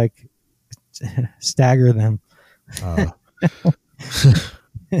had to like stagger them.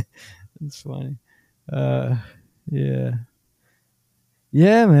 It's funny. Yeah.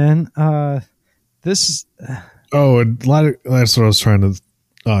 Yeah, man. This is and that's what I was trying to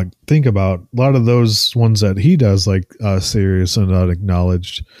think about. A lot of those ones that he does, like Serious and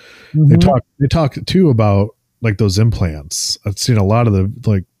Unacknowledged, they talk too about like those implants. I've seen a lot of the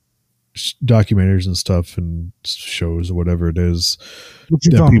like documentaries and stuff and shows or whatever it is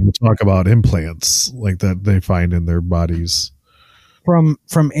that people talk about implants like that they find in their bodies from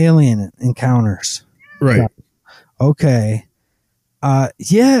alien encounters. Right. Okay.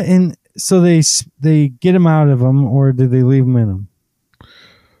 Yeah, and so they get them out of them, or do they leave them in them?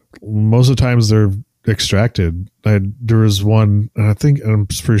 Most of the times they're extracted. There was one, and I'm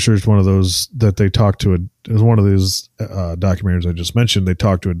pretty sure it's one of those that they talked to. It was one of these documentaries I just mentioned. They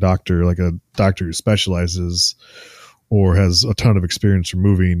talked to a doctor, like a doctor who specializes or has a ton of experience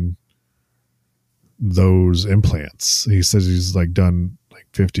removing those implants. He says he's like done like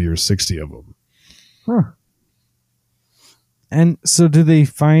 50 or 60 of them. Huh. And so do they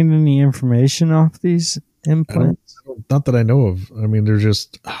find any information off these implants? Not that I know of. I mean, they're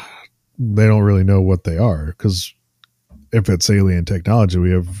just, they don't really know what they are, because if it's alien technology,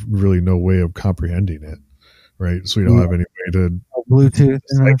 we have really no way of comprehending it. Right. So we don't have any way to Bluetooth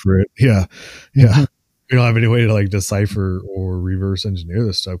decipher it. Yeah. Yeah. We don't have any way to like decipher or reverse engineer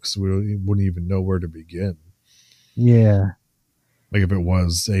this stuff, because we wouldn't even know where to begin. Yeah. Like if it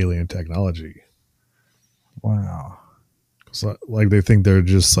was alien technology. Wow. So, like they think they're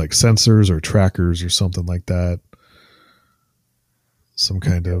just like sensors or trackers or something like that. Some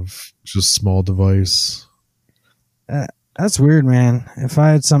kind of just small device. That's weird, man. If I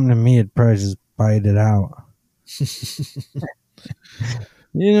had something to me, I'd probably just bite it out.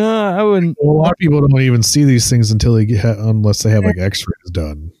 I wouldn't. Well, a lot of people don't even see these things until unless they have like X-rays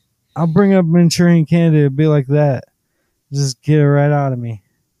done. I'll bring up Manchurian Candy. It'd be like that. Just get it right out of me.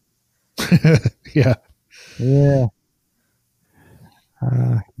 Yeah. Yeah.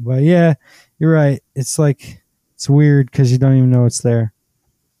 But yeah, you're right. It's like, it's weird because you don't even know it's there.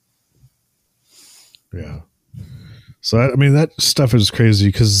 Yeah. So, I mean, that stuff is crazy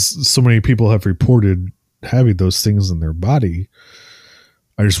because so many people have reported having those things in their body.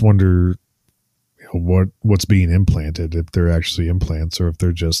 I just wonder what's being implanted, if they're actually implants or if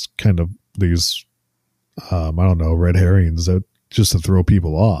they're just kind of these, I don't know, red herrings that just to throw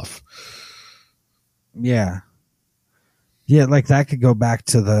people off. Yeah. Yeah, like that could go back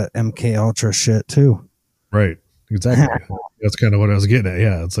to the MK Ultra shit too. Right. Exactly. That's kind of what I was getting at.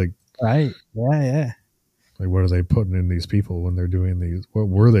 Yeah. It's like, right. Yeah. Yeah. Like, what are they putting in these people when they're doing these? What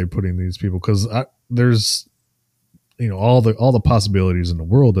were they putting in these people? Because there's, all the possibilities in the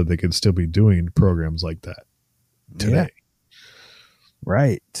world that they could still be doing programs like that today. Yeah.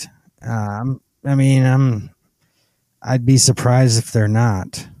 Right. I'd be surprised if they're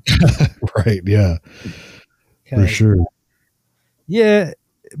not. Right. Yeah. For sure. Yeah,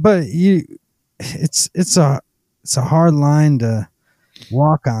 but it's a hard line to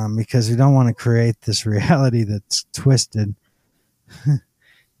walk on, because you don't want to create this reality that's twisted,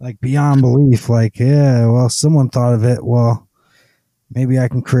 like beyond belief. Like, yeah, well, someone thought of it. Well, maybe I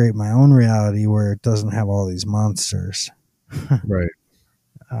can create my own reality where it doesn't have all these monsters. Right.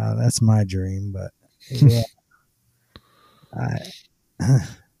 That's my dream, but yeah.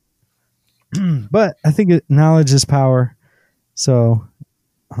 But I think knowledge is power. So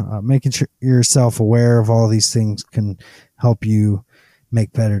making sure yourself aware of all these things can help you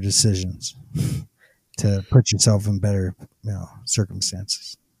make better decisions to put yourself in better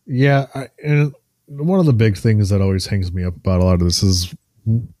circumstances. Yeah, and one of the big things that always hangs me up about a lot of this is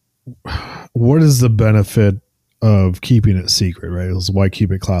what is the benefit of keeping it secret, right? Is why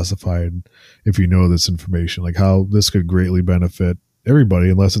keep it classified if you know this information? Like how this could greatly benefit everybody,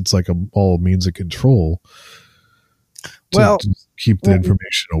 unless it's like all means of control to keep the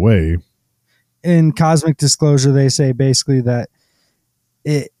information away. In Cosmic Disclosure, they say basically that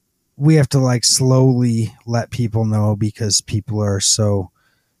we have to like slowly let people know because people are so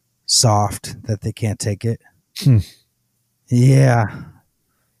soft that they can't take it. Yeah.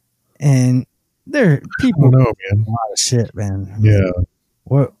 And people know, man. A lot of shit, man. I mean,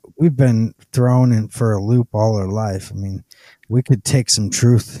 we've some thrown in for a loop all our life. I mean, we could take some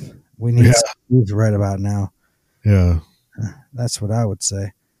truth. We need some truth right about now. Yeah. That's what I would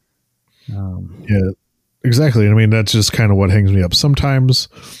say. Yeah, exactly. I mean, that's just kind of what hangs me up sometimes.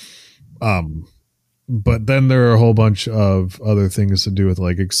 But then there are a whole bunch of other things to do with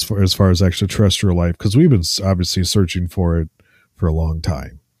like as far as extraterrestrial life, because we've been obviously searching for it for a long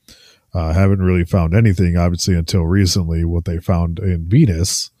time. Haven't really found anything, obviously, until recently. What they found in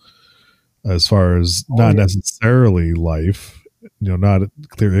Venus, as far as not necessarily life, not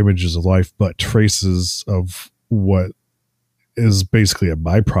clear images of life, but traces of what is basically a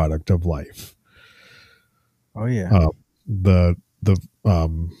byproduct of life. Oh yeah.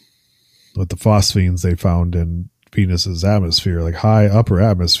 With the phosphenes they found in Venus's atmosphere, like high upper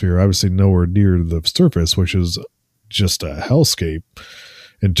atmosphere, obviously nowhere near the surface, which is just a hellscape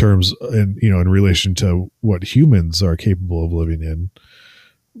in terms, in relation to what humans are capable of living in.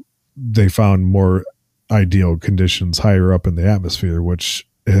 They found more ideal conditions higher up in the atmosphere, which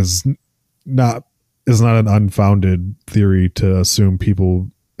is not an unfounded theory to assume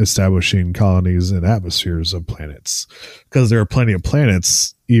people establishing colonies in atmospheres of planets, because there are plenty of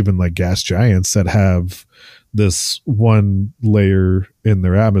planets, even like gas giants, that have this one layer in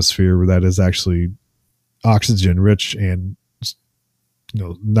their atmosphere that is actually oxygen rich and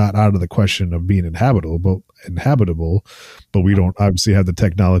not out of the question of being inhabitable, but we don't obviously have the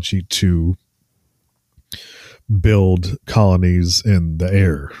technology to build colonies in the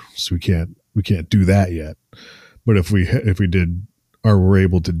air, so we can't do that yet. But if we did, or were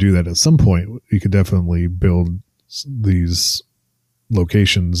able to do that at some point, we could definitely build these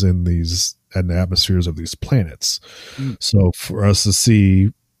locations in the atmospheres of these planets. So for us to see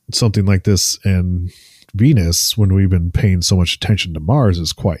something like this in Venus, when we've been paying so much attention to Mars,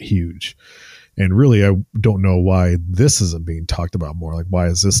 is quite huge. And really, I don't know why this isn't being talked about more. Like, why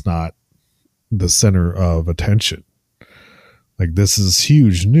is this not the center of attention? Like, this is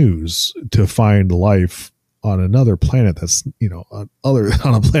huge news to find life on another planet that's,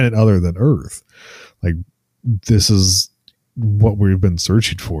 on a planet other than Earth. Like, this is what we've been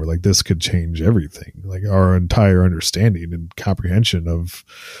searching for. Like, this could change everything, like our entire understanding and comprehension of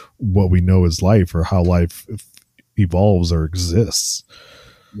what we know as life, or how life evolves or exists.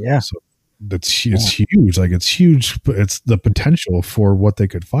 Yeah. So it's huge. Like, it's huge, but it's the potential for what they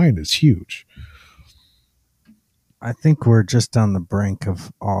could find is huge. I think we're just on the brink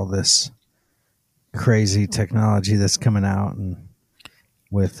of all this crazy technology that's coming out, and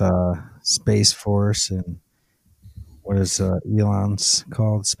with Space Force and what is Elon's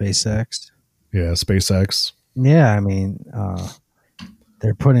called, SpaceX. Yeah, SpaceX. Yeah, I mean,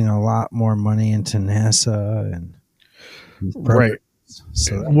 they're putting a lot more money into NASA and right.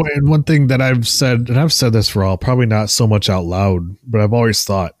 So and one thing that I've said, and I've said this for all, probably not so much out loud, but I've always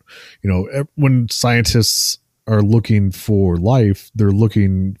thought, when scientists are looking for life, they're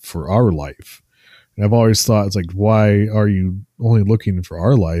looking for our life. And I've always thought, it's like, why are you only looking for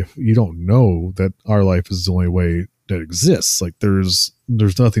our life? You don't know that our life is the only way that exists. Like, there's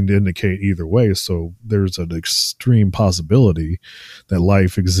nothing to indicate either way. So there's an extreme possibility that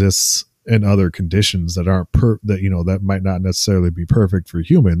life exists in other conditions that aren't that might not necessarily be perfect for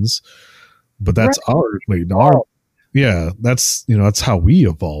humans, but that's that's how we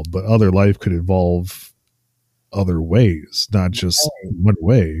evolved. But other life could evolve other ways, not just one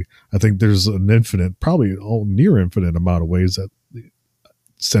way. I think there's an infinite, probably near infinite amount of ways that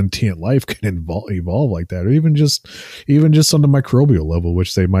sentient life can evolve like that, or even just on the microbial level,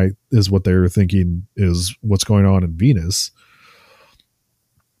 which is what they're thinking is what's going on in Venus.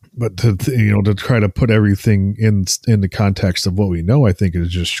 But to try to put everything in the context of what we know, I think is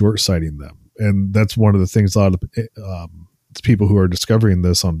just short-sighting them. And that's one of the things a lot of people who are discovering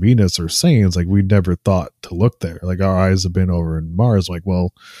this on Venus are saying. It's like, we never thought to look there. Like, our eyes have been over in Mars. Like,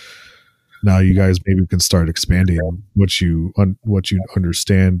 well, now you guys maybe can start expanding what you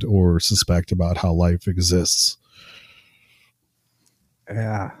understand or suspect about how life exists.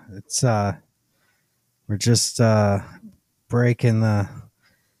 Yeah, it's we're just breaking the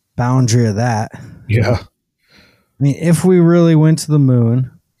boundary of that. Yeah. I mean, if we really went to the moon,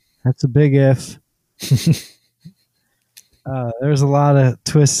 that's a big if. There's a lot of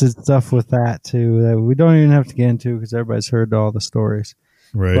twisted stuff with that too that we don't even have to get into because everybody's heard all the stories.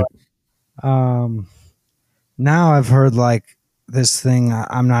 Right. But, now I've heard like this thing.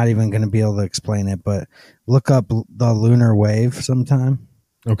 I'm not even going to be able to explain it, but look up the lunar wave sometime.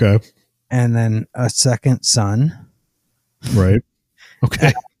 Okay. And then a second sun. Right.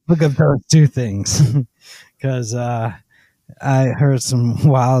 Okay. Look up those two things because I heard some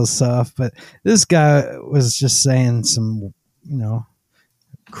wild stuff, but this guy was just saying some,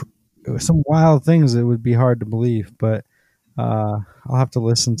 some wild things that would be hard to believe. But I'll have to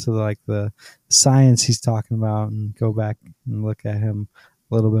listen to like the science he's talking about and go back and look at him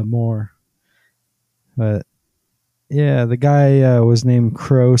a little bit more. But yeah, the guy was named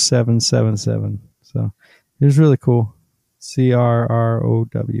Crow777, so he was really cool.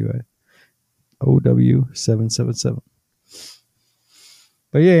 CRROW777.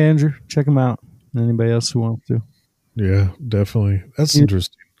 But yeah, Andrew, check him out. Anybody else who wants to? Yeah, definitely. That's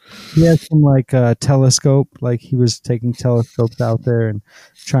interesting. He had some like telescope, like he was taking telescopes out there and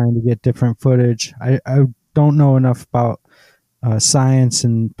trying to get different footage. I don't know enough about science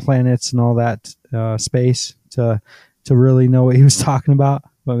and planets and all that space to really know what he was talking about,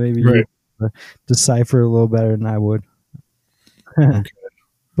 but maybe you would decipher a little better than I would. Okay.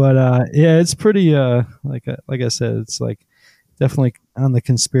 But yeah, it's pretty like I said, it's like definitely on the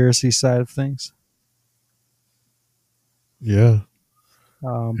conspiracy side of things. Yeah.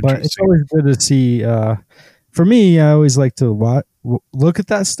 But it's always good to see. For me, I always like to look at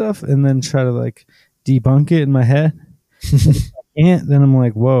that stuff and then try to like debunk it in my head. If I can't, then I'm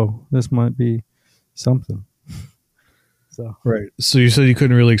like, whoa, this might be something. So right. So you said you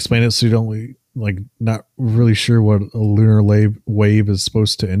couldn't really explain it, so you don't like not really sure what a lunar wave is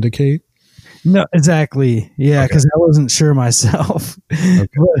supposed to indicate. No, exactly. Yeah, because I wasn't sure myself. Okay.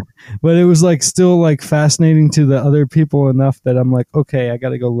 But it was like still like fascinating to the other people enough that I'm like, okay, I got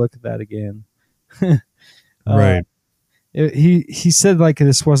to go look at that again. Right. He said like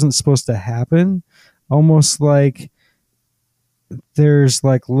this wasn't supposed to happen, almost like there's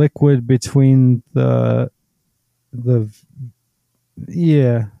like liquid between the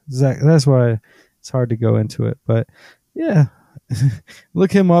yeah, exactly. That's why it's hard to go into it, but yeah.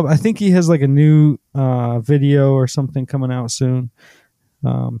 Look him up. I think he has like a new video or something coming out soon.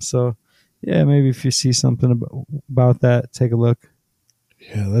 So yeah, maybe if you see something about that, take a look.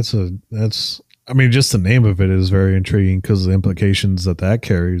 Yeah, I mean, just the name of it is very intriguing because the implications that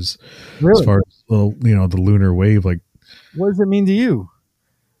carries as far as the lunar wave. Like, what does it mean to you?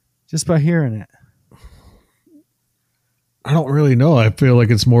 Just by hearing it. I don't really know. I feel like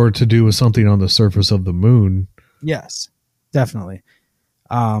it's more to do with something on the surface of the moon. Yes. Definitely.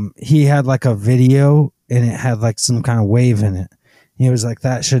 He had like a video and it had like some kind of wave in it. He was like,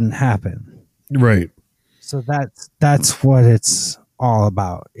 that shouldn't happen. Right. So that's what it's all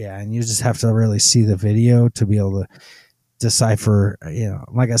about. Yeah. And you just have to really see the video to be able to decipher,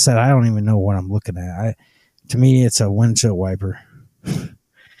 like I said, I don't even know what I'm looking at. To me, it's a windshield wiper.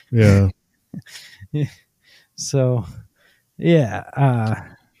 Yeah. So yeah.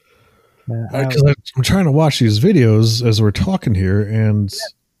 Because I'm trying to watch these videos as we're talking here, and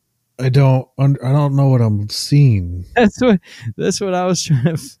I don't know what I'm seeing. That's what I was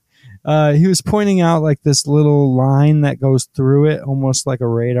trying to. He was pointing out like this little line that goes through it, almost like a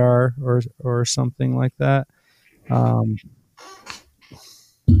radar or something like that.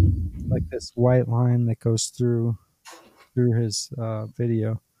 Like this white line that goes through his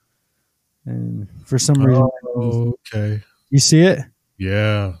video, and for some reason, okay, you see it.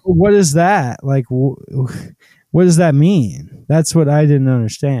 Yeah. What is that? Like, what does that mean? That's what I didn't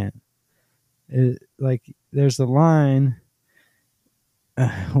understand. Like, there's a line.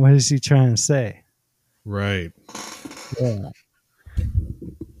 What is he trying to say? Right. Yeah.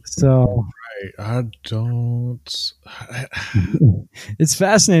 So. Right. I don't. It's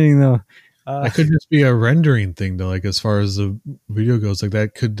fascinating, though. That could just be a rendering thing, though. Like, as far as the video goes, like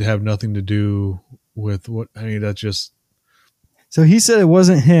that could have nothing to do with what. I mean, that's just. So he said it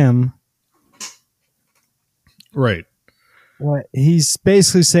wasn't him. Right. What he's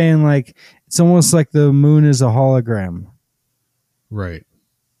basically saying, like, it's almost like the moon is a hologram. Right.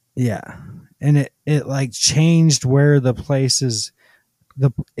 Yeah. And it like changed where the place is.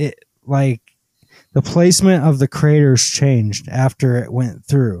 The placement of the craters changed after it went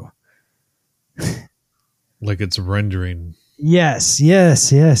through. Like it's rendering. Yes.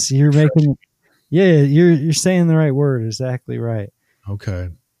 You're making. Yeah, you're saying the right word. Exactly right. Okay.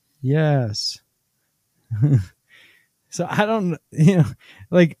 Yes. So I don't,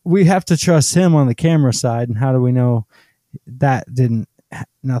 like we have to trust him on the camera side, and how do we know that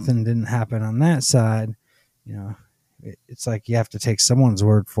nothing didn't happen on that side? It's like you have to take someone's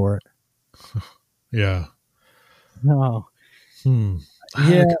word for it. Yeah. No.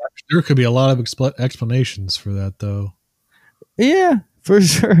 Yeah. There could be a lot of explanations for that, though. Yeah, for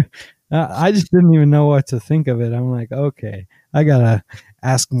sure. I just didn't even know what to think of it. I'm like, okay, I gotta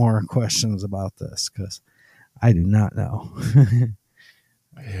ask more questions about this because I do not know.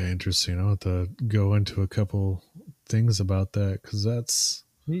 Yeah, interesting. I'll have to go into a couple things about that because that's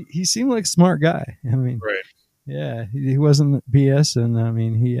he seemed like a smart guy. I mean, right. Yeah, he wasn't BSing. I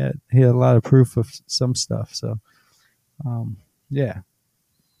mean, he had a lot of proof of some stuff. So, yeah,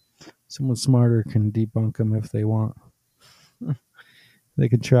 someone smarter can debunk him if they want. They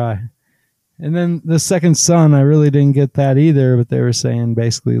could try. And then the second sun, I really didn't get that either. But they were saying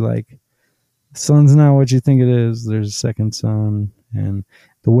basically like, the sun's not what you think it is. There's a second sun, and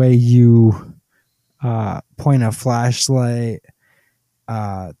the way you point a flashlight,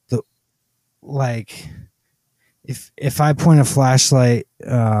 if I point a flashlight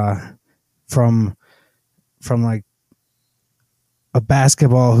from like a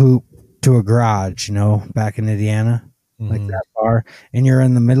basketball hoop to a garage, back in Indiana, like that far, and you're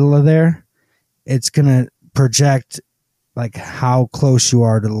in the middle of there, it's gonna project like how close you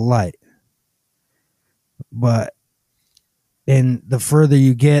are to the light. But the further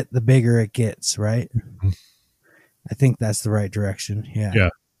you get, the bigger it gets, right? Mm-hmm. I think that's the right direction. Yeah. Yeah.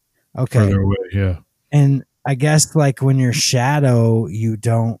 Okay. Further away, yeah. And I guess like when you're shadow, you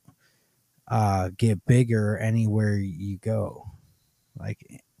don't get bigger anywhere you go,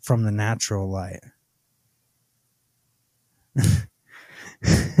 like from the natural light.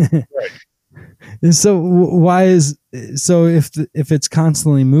 Right. And so if it's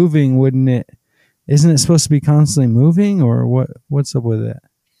constantly moving, isn't it supposed to be constantly moving, or what's up with it?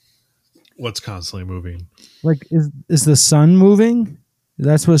 What's constantly moving? Like is the sun moving?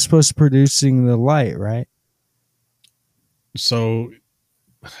 That's what's supposed to be producing the light, right? So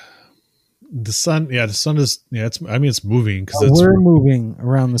the sun is it's moving because we're moving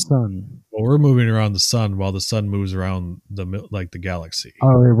around the sun. Well, we're moving around the sun while the sun moves around the galaxy.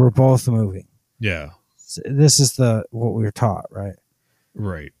 Oh, we're both moving. Yeah. So this is what we were taught, right?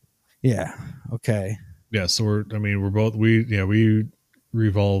 Right. Yeah. Okay. Yeah. So we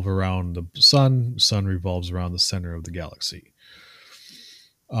revolve around the sun. Sun revolves around the center of the galaxy.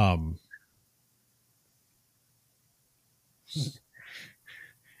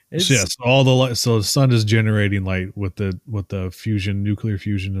 Yes, all the light. So the sun is generating light with the nuclear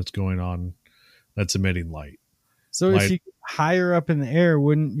fusion that's going on. That's emitting light. So light. If you get higher up in the air,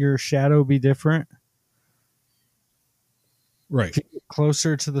 wouldn't your shadow be different? Right. If you get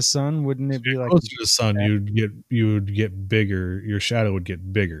closer to the sun, wouldn't it be like closer to the sun? You would get bigger. Your shadow would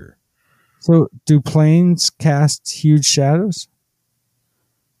get bigger. So, do planes cast huge shadows?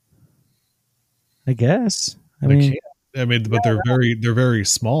 I guess. I mean, but they're very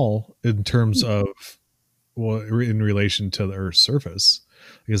small in terms of in relation to the Earth's surface.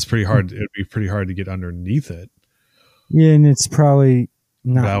 It's pretty hard. It'd be pretty hard to get underneath it. Yeah, and it's probably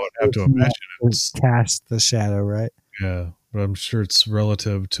not. I would have to imagine it's cast the shadow, right? Yeah, but I'm sure it's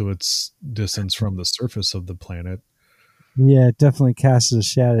relative to its distance from the surface of the planet. Yeah, it definitely casts a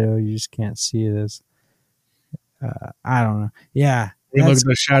shadow. You just can't see it as. I don't know. Yeah, look at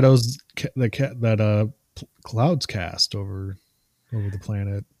the shadows that clouds cast over the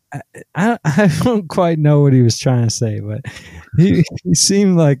planet. I don't quite know what he was trying to say, but he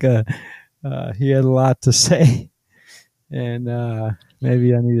seemed like he had a lot to say, and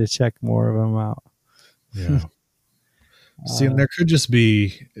maybe I need to check more of him out. Yeah. See, and it could just be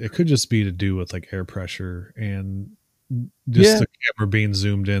to do with like air pressure and just the camera being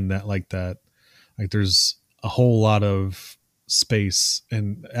zoomed in like there's a whole lot of space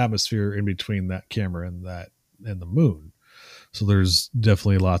and atmosphere in between that camera and the moon. So there's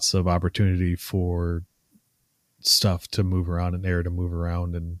definitely lots of opportunity for stuff to move around and air to move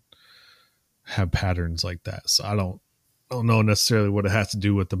around and have patterns like that. So I don't know necessarily what it has to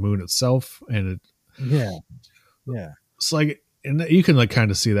do with the moon itself. And yeah. It's like, and you can like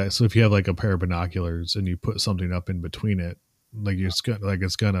kind of see that. So if you have like a pair of binoculars and you put something up in between it, like it's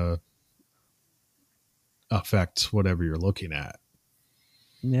gonna affect whatever you're looking at.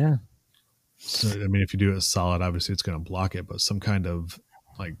 Yeah. So, I mean, if you do it solid, obviously it's going to block it, but some kind of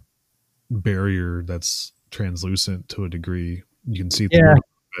like barrier that's translucent to a degree, you can see through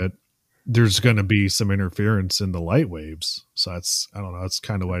it. There's going to be some interference in the light waves. So I don't know. That's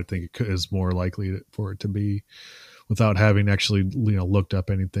kind of what I think is more likely for it to be without having actually, looked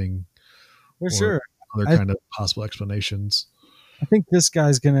up anything. For sure. other kind of possible explanations. I think this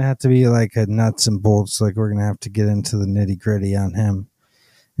guy's gonna have to be like a nuts and bolts. Like we're gonna have to get into the nitty gritty on him,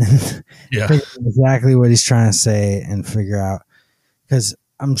 Yeah. figure out exactly what he's trying to say, and figure out, because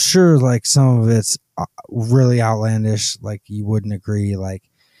I'm sure like some of it's really outlandish. Like you wouldn't agree. Like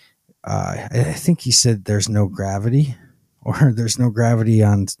I think he said there's no gravity, or there's no gravity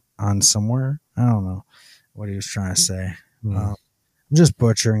on somewhere. I don't know what he was trying to say. I'm just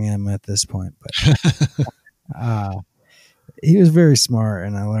butchering him at this point, but he was very smart,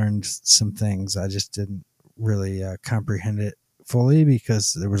 and I learned some things. I just didn't really comprehend it fully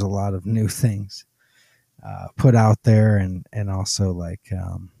because there was a lot of new things put out there, and also like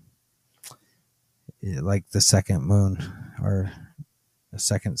the second moon or the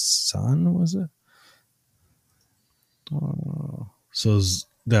second sun, was it? So is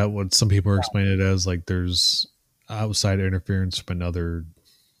that what some people are explaining it as? Like there's outside interference from another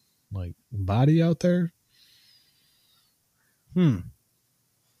like body out there?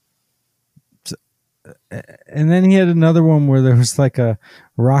 So, and then he had another one where there was like a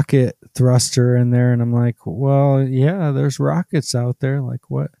rocket thruster in there, and I'm like, well, yeah, there's rockets out there. Like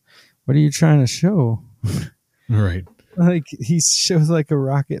what are you trying to show? Right. Like he shows like a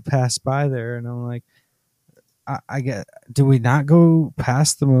rocket pass by there, and I'm like, I get, do we not go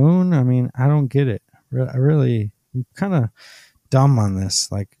past the moon? I mean, I don't get it. I'm kind of dumb on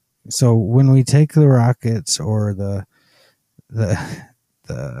this. Like, so when we take the rockets or the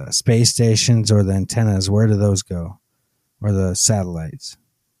space stations or the antennas, where do those go? Or the satellites?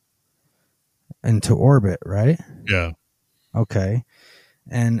 Into orbit, right? Yeah. Okay.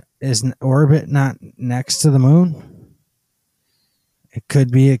 And is orbit not next to the moon? It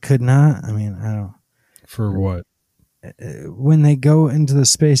could be, it could not. I mean, I don't. For what? When they go into the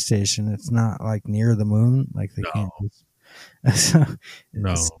space station, it's not like near the moon. Like they can't. So,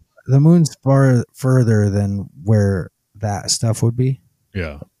 no. The moon's further than where that stuff would be.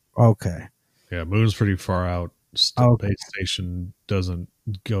 Yeah. Okay. Yeah, moon's pretty far out. Space station doesn't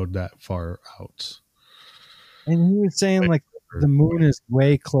go that far out. And he was saying like the moon is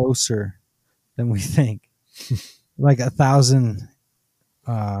way closer than we think. Like 1,000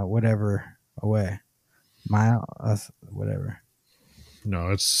 whatever away. Mile whatever.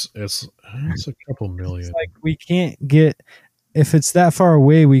 No, it's a couple million. It's like we can't get, if it's that far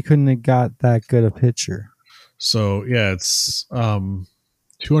away, we couldn't have got that good a picture. So yeah, it's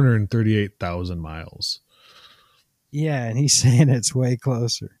 238,000 miles. Yeah, and he's saying it's way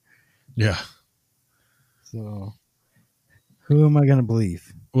closer. Yeah. So who am I going to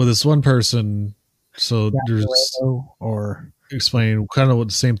believe? Well, this one person, so there's or explain kind of what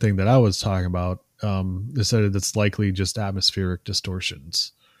the same thing that I was talking about. They said it's likely just atmospheric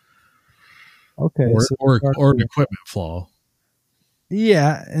distortions. Okay, or an equipment flaw.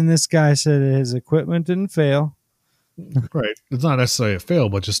 Yeah, and this guy said his equipment didn't fail. Right. It's not necessarily a fail,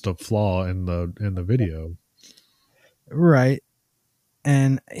 but just a flaw in the video. Right.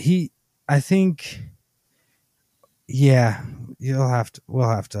 And I think, yeah, we'll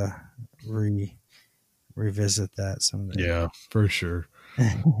have to revisit that someday. Yeah, for sure.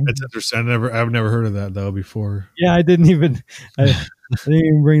 It's interesting. I've never heard of that though before. Yeah, I didn't even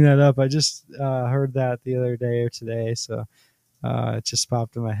bring that up. I just heard that the other day or today, so it just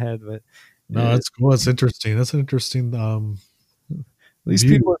popped in my head. But no, that's cool. That's interesting. That's an interesting. At least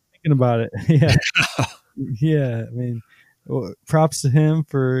people are thinking about it. Yeah, yeah. I mean, props to him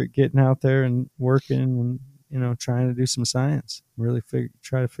for getting out there and working and trying to do some science. Really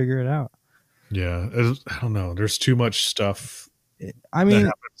try to figure it out. Yeah, I don't know. There's too much stuff. I mean,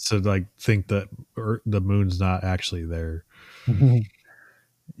 that happens to like think that the moon's not actually there.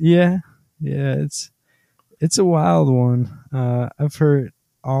 Yeah, it's a wild one. I've heard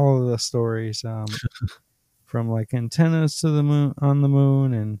all of the stories from like antennas to the moon, on the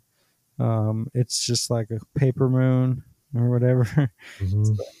moon, and it's just like a paper moon or whatever.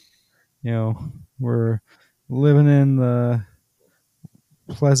 Mm-hmm. So, we're living in the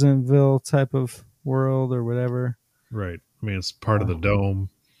Pleasantville type of world or whatever. Right. I mean, it's part of the dome.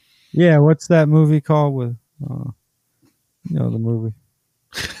 Yeah. What's that movie called with, the movie?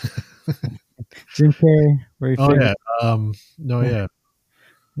 Jim Carrey. No, yeah.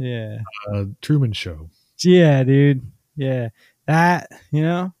 Yeah. Truman Show. Yeah, dude. Yeah. That,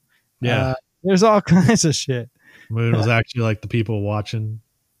 Yeah. There's all kinds of shit. Moon was actually like the people watching,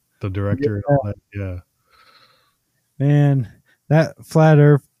 the director and all that. Yeah. Man, that flat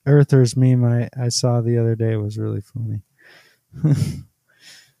earthers meme I saw the other day was really funny.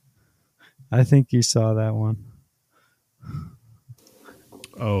 I think you saw that one.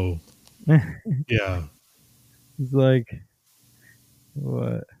 Oh. Yeah. It's like,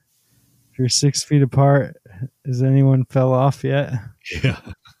 what? If you're 6 feet apart, has anyone fell off yet? Yeah.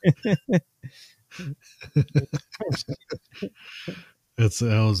 That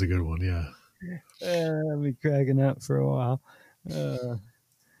was a good one. Yeah. I've been cracking up for a while.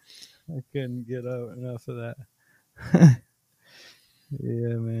 I couldn't get out enough of that.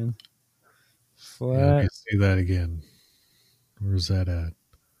 Yeah, man. Yeah, Flat. let me see that again. Where's that at?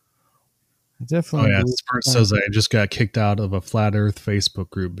 I definitely. Oh yeah, Spurt says I just got kicked out of a flat Earth Facebook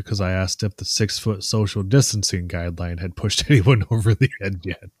group because I asked if the 6-foot social distancing guideline had pushed anyone over the edge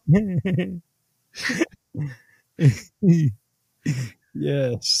yet.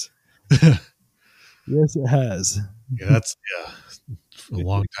 Yes. Yes, it has. Yeah, that's a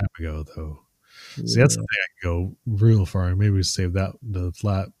long time ago though. See, that's the thing. I can go real far. Maybe we save the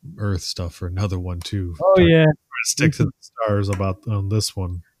flat Earth stuff for another one too. Oh yeah, stick to the stars on this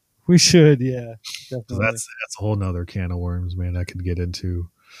one. We should, yeah, definitely. That's a whole nother can of worms, man. I could get into.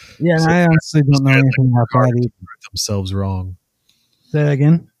 Yeah, so I honestly don't know anything about that either. Themselves wrong. Say that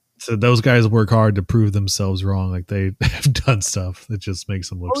again. So those guys work hard to prove themselves wrong. Like they have done stuff that just makes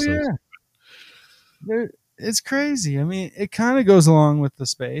them look it's crazy. I mean, it kind of goes along with the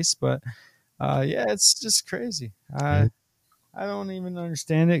space, but yeah, it's just crazy. I don't even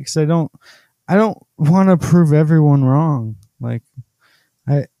understand it because I don't want to prove everyone wrong. Like,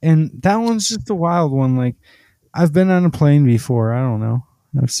 and that one's just a wild one. Like, I've been on a plane before. I don't know.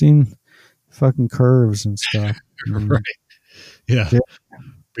 I've seen fucking curves and stuff. Right. Yeah.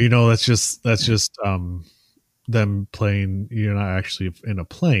 But that's just them playing. You're not actually in a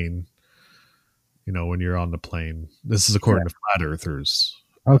plane. When you're on the plane. This is according to flat earthers.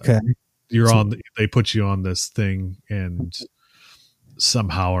 Okay. They put you on this thing, and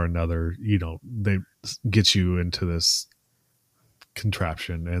somehow or another, they get you into this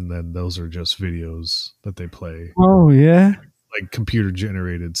contraption, and then those are just videos that they play. Oh yeah, like computer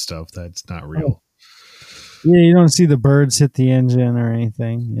generated stuff that's not real. Yeah, you don't see the birds hit the engine or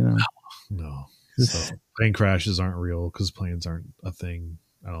anything. No. So plane crashes aren't real because planes aren't a thing.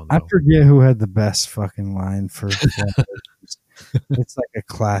 I don't know. I forget who had the best fucking line for that. It's like a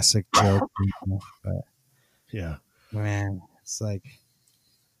classic joke, but yeah, man, it's like,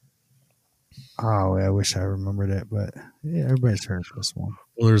 oh, I wish I remembered it, but yeah, everybody's heard this one.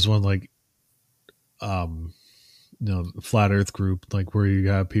 Well, there's one like, flat Earth group, like where you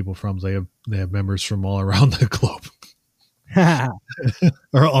have people from. They have members from all around the globe,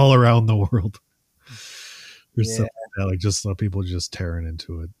 or all around the world. There's something like that, like just some people just tearing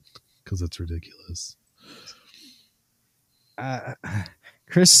into it because it's ridiculous.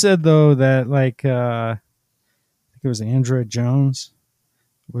 Chris said though that like I think it was Android Jones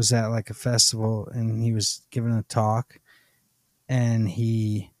was at like a festival and he was giving a talk and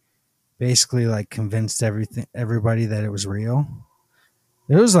he basically like convinced everybody that it was real.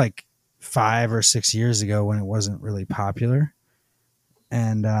 It was like 5 or 6 years ago when it wasn't really popular,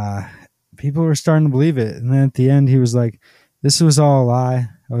 and people were starting to believe it. And then at the end, he was like, "This was all a lie.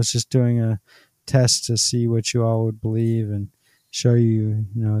 I was just doing a test to see what you all would believe and show you,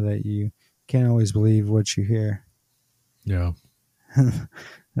 that you can't always believe what you hear." Yeah, that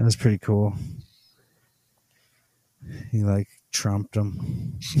was pretty cool. He like trumped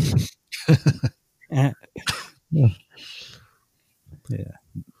him. Yeah.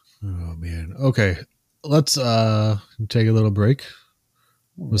 Oh man. Okay, let's take a little break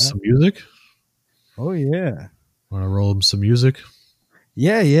with some music. Oh yeah. Want to roll some music?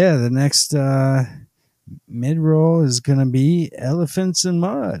 Yeah. The next mid-roll is gonna be Elephants in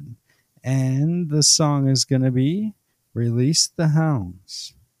Mud, and the song is gonna be Release the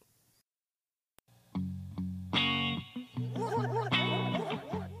Hounds.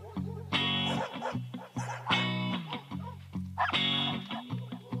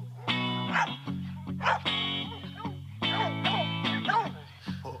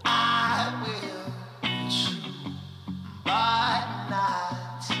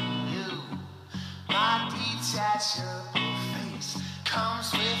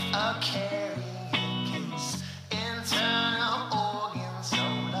 Comes with a carrying case, internal organs so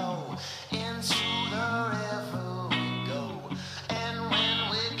low, into the river we go, and when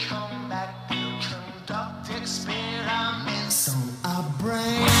we come back we'll conduct experiments on our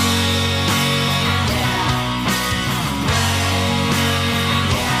brain.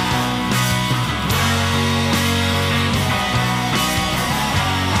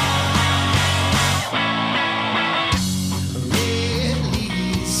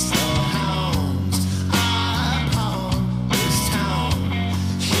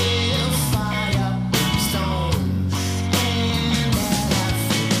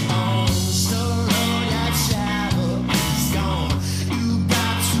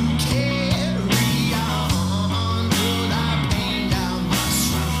 Got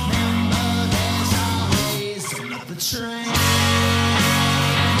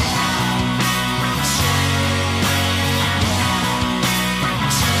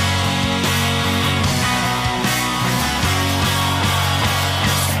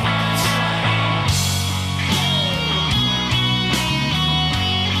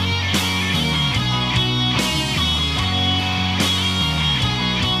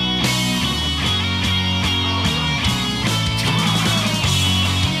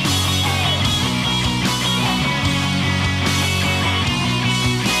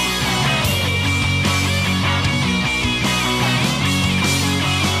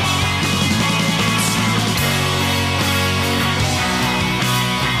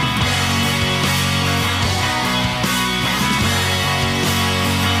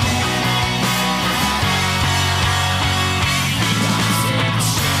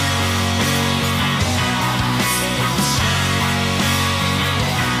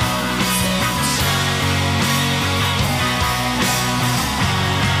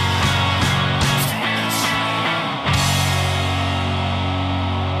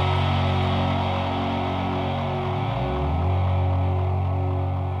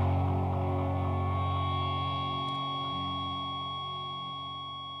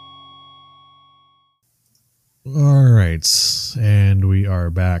right, and we are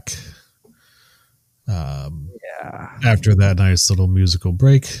back. Yeah. After that nice little musical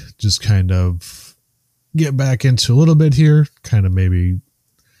break, just kind of get back into a little bit here, kind of maybe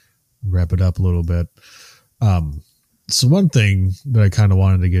wrap it up a little bit. So one thing that I kind of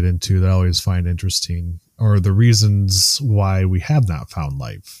wanted to get into that I always find interesting are the reasons why we have not found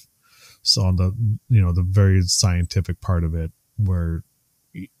life. So on the, the very scientific part of it, where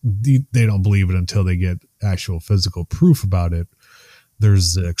they don't believe it until they get actual physical proof about it.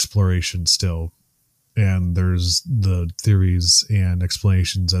 There's the exploration still, and there's the theories and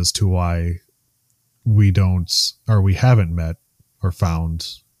explanations as to why we haven't met or found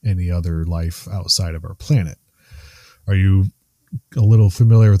any other life outside of our planet. Are you a little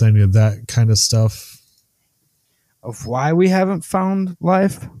familiar with any of that kind of stuff? Of why we haven't found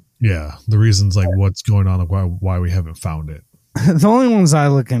life? Yeah, the reasons, like what's going on, why we haven't found it. The only ones I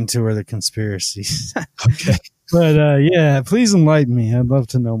look into are the conspiracies. Okay. But yeah, please enlighten me. I'd love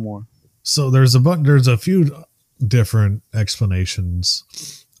to know more. So there's a few different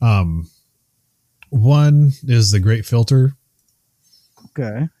explanations. One is the Great Filter.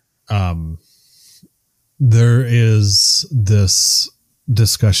 Okay. There is this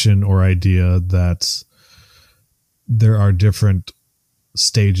discussion or idea that there are different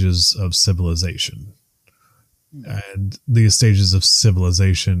stages of civilization. And these stages of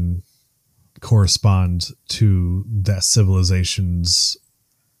civilization correspond to that civilization's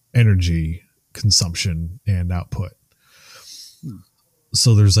energy consumption and output.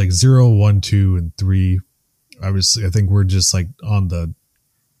 So there's like 0, 1, 2, and 3. Obviously, I think we're just like on the,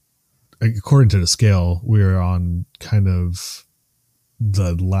 according to the scale, we're on kind of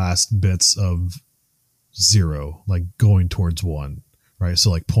the last bits of 0, like going towards 1, right?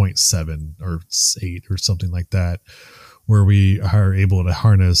 So like 0.7 or 8 or something like that, where we are able to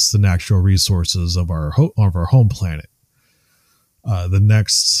harness the natural resources of our home planet. The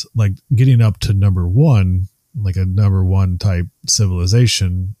next, like getting up to number 1, like a number 1 type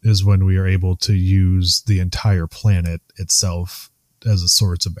civilization, is when we are able to use the entire planet itself as a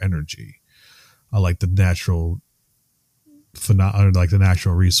source of energy. Like the natural like the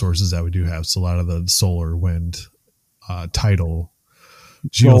natural resources that we do have. So a lot of the solar, wind, tidal,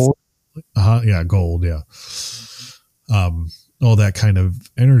 Gold. Gold. Yeah. All that kind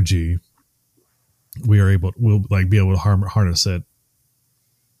of energy, we'll be able to harness it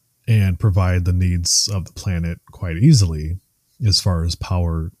and provide the needs of the planet quite easily as far as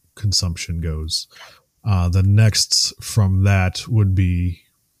power consumption goes. The next from that would be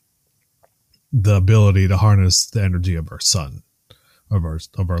the ability to harness the energy of our sun, of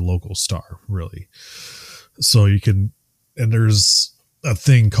our local star, really. So you can, and there's a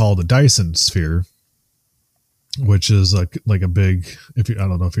thing called the Dyson sphere, which is like a big, I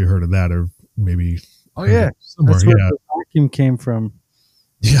don't know if you heard of that, or maybe. Oh yeah. Somewhere. That's where the vacuum came from.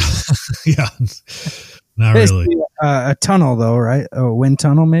 Yeah. Yeah. Not Basically, really. A tunnel though, right? A wind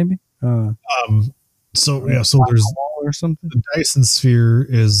tunnel maybe? So there's or something. The Dyson sphere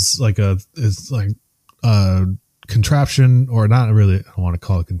is like a contraption, or not really. I don't want to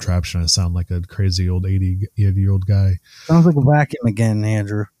call it contraption. I sound like a crazy old 80-year-old guy. Sounds like a vacuum again,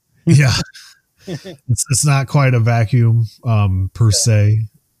 Andrew. Yeah. It's not quite a vacuum per se,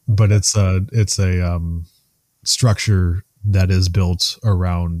 but it's a structure that is built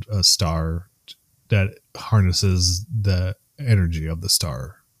around a star that harnesses the energy of the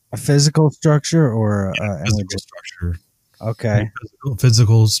star. A physical structure or a physical structure. Okay.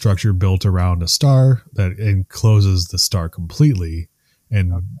 Physical structure built around a star that encloses the star completely,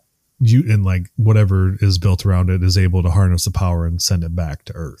 and like whatever is built around it is able to harness the power and send it back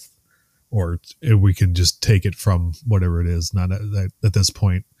to Earth, or we can just take it from whatever it is. Not at this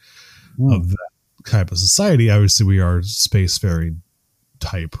point of that type of society. Obviously, we are spacefaring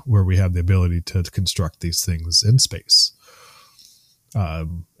type, where we have the ability to construct these things in space.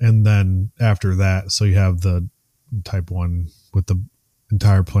 And then after that, so you have the type 1 with the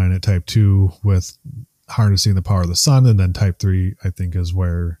entire planet, type 2 with harnessing the power of the sun, and then type 3, I think, is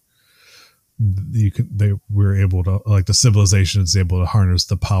where we're able to, like, the civilization is able to harness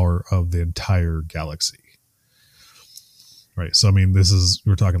the power of the entire galaxy. Right. So, I mean,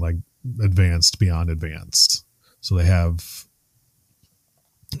 we're talking like advanced beyond advanced. So they have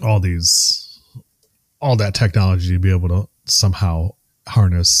all that technology to be able to somehow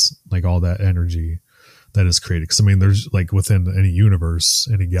harness like all that energy that is created. Because I mean, there's like within any universe,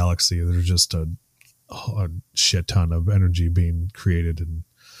 any galaxy, there's just a shit ton of energy being created and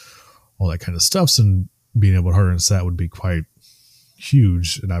all that kind of stuff. And being able to harness that would be quite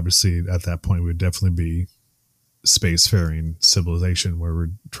huge. And obviously at that point, we would definitely be spacefaring civilization, where we're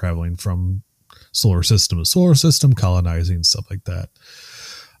traveling from solar system to solar system, colonizing, stuff like that.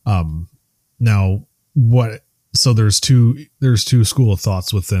 Now what, so there's two school of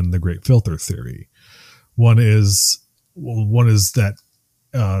thoughts within the Great Filter theory. One is that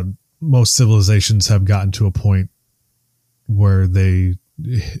most civilizations have gotten to a point where they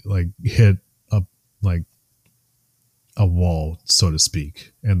like hit a wall, so to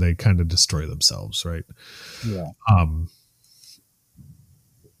speak, and they kind of destroy themselves, right? Yeah.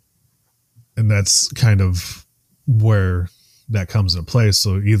 And that's kind of where that comes into play.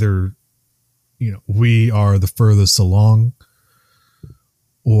 So either, we are the furthest along,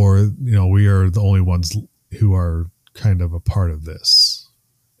 or, we are the only ones who are kind of a part of this,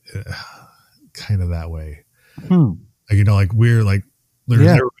 kind of that way. Like we're like, there's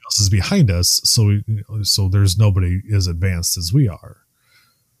everybody else is behind us. So so there's nobody as advanced as we are.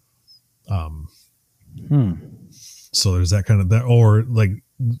 So there's that kind of that, or like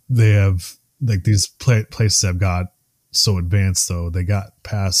they have like these places have got so advanced, though they got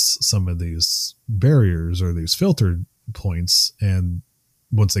past some of these barriers or these filtered points, and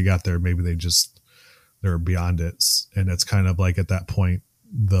once they got there, maybe they're beyond it. And it's kind of like at that point,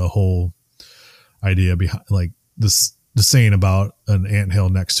 the whole idea behind like this, the saying about an anthill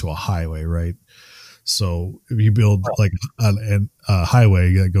next to a highway, right? So if you build like a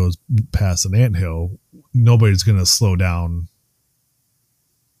highway that goes past an anthill, nobody's going to slow down,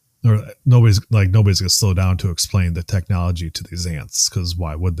 or nobody's going to slow down to explain the technology to these ants. Cause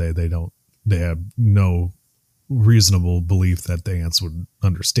why would they? They have no reasonable belief that the ants would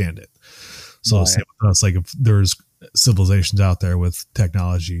understand it. So same with us, like if there's civilizations out there with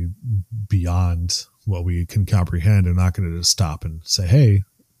technology beyond what we can comprehend, they're not going to just stop and say, hey,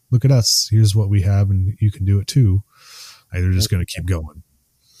 look at us, here's what we have and you can do it too. Like, they're just going to keep going.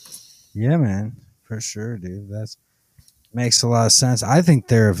 Yeah, man, for sure, dude. That makes a lot of sense. I think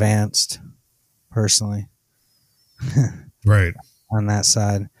they're advanced, personally. Right. On that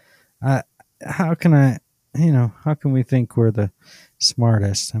side. How can we think we're the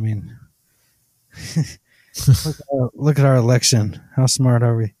smartest? I mean, look at our election. How smart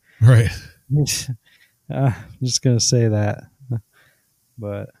are we? Right. I'm just going to say that.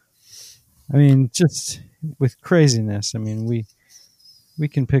 But, I mean, just with craziness, I mean, we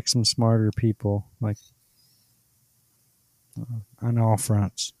can pick some smarter people, like, on all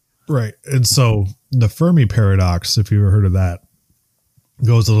fronts. Right. And so the Fermi paradox, if you ever heard of that,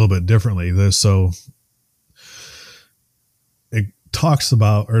 goes a little bit differently. So it talks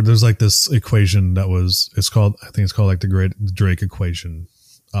about, or there's like this equation that it's called like the Drake equation.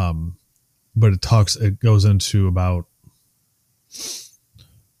 But it goes into about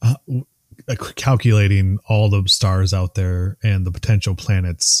calculating all the stars out there and the potential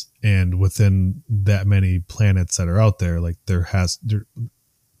planets, and within that many planets that are out there, like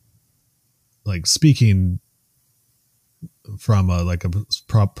like speaking from a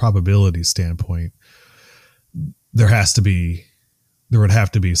probability standpoint, there would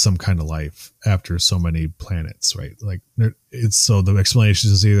have to be some kind of life after so many planets, right? Like so the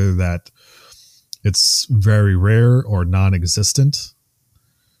explanation is either that it's very rare or non-existent,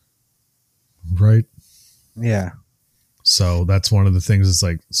 right? Yeah. So that's one of the things. Is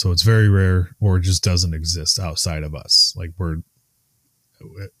like, so it's very rare or it just doesn't exist outside of us. Like it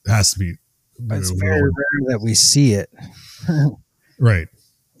has to be. It's very rare that we see it. Right.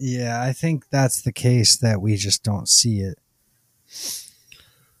 Yeah, I think that's the case, that we just don't see it.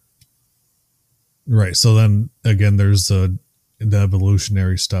 Right. So then again, there's the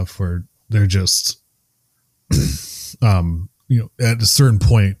evolutionary stuff where they're just, at a certain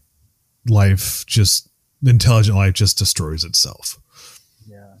point, intelligent life just destroys itself.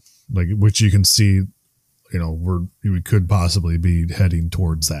 Yeah. Like, which you can see, we could possibly be heading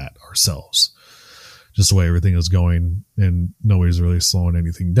towards that ourselves. Just the way everything is going, and nobody's really slowing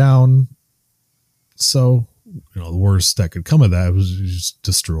anything down. So, the worst that could come of that was just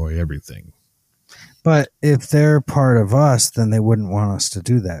destroy everything. But if they're part of us, then they wouldn't want us to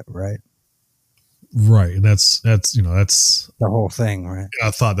do that, right? Right. And that's that's the whole thing, right?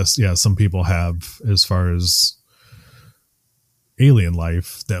 I thought this, some people have, as far as alien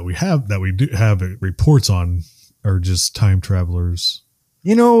life that we do have reports on, are just time travelers.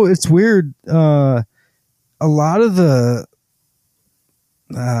 It's weird. A lot of the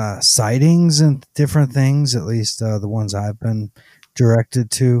sightings and different things, at least the ones I've been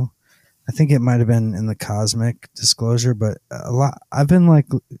directed to, I think it might have been in the Cosmic Disclosure, but I've been like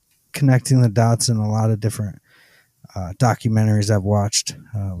connecting the dots in a lot of different documentaries I've watched,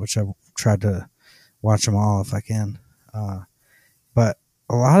 which I've tried to watch them all if I can. But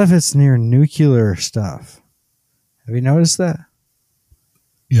a lot of it's near nuclear stuff. Have you noticed that?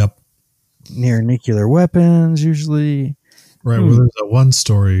 Yep. near nuclear weapons usually. Right. Well, there's that one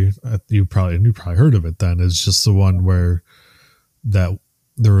story you probably heard of it. Then it's just the one where that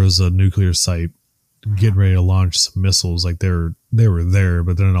there was a nuclear site getting ready to launch some missiles. Like they were there,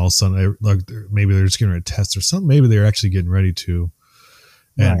 but then all of a sudden, like maybe they're just getting ready to test or something. Maybe they're actually getting ready to,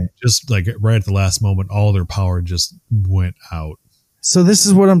 and just like right at the last moment, all their power just went out. So this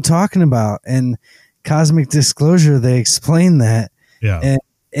is what I'm talking about. And Cosmic Disclosure, they explain that. Yeah, and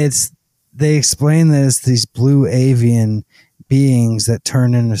they explain that it's these blue avian beings that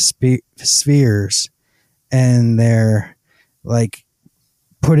turn into spheres, and they're like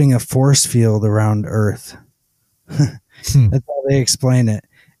putting a force field around Earth. That's how they explain it,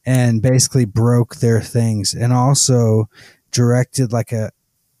 and basically broke their things, and also directed like a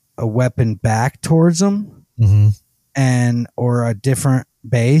weapon back towards them, and or a different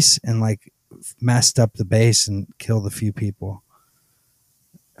base, and like messed up the base and killed a few people.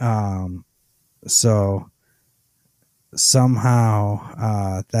 So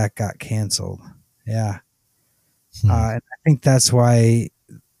somehow that got canceled. Yeah. And I think that's why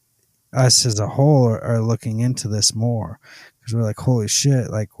us as a whole are looking into this more, because we're like, holy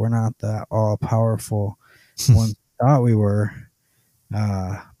shit, like we're not that all powerful one thought we were.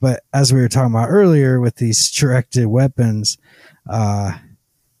 But as we were talking about earlier with these directed weapons,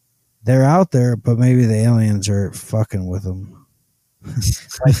 they're out there, but maybe the aliens are fucking with them.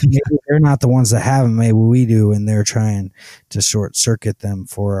 Like maybe they're not the ones that have them. Maybe we do, and they're trying to short circuit them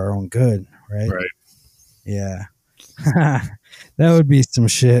for our own good, right? Right. Yeah. That would be some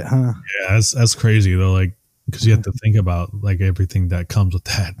shit, huh? Yeah, that's crazy though. Like, because you have to think about like everything that comes with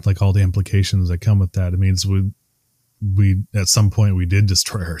that, like all the implications that come with that. It means we at some point we did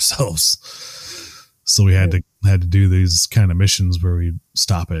destroy ourselves, so we had to do these kind of missions where we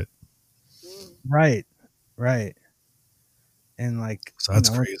stop it. Right. And like, so that's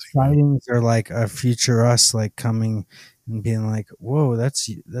crazy. Sightings are like a future us, like coming and being like, "Whoa, that's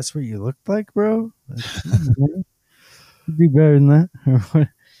what you look like, bro." Like, you'd be better than that,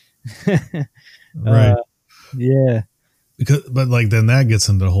 right? Yeah. But like then that gets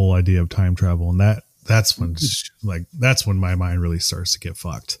into the whole idea of time travel, and that's when my mind really starts to get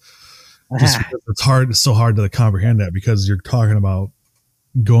fucked. Just because it's so hard to comprehend that, because you're talking about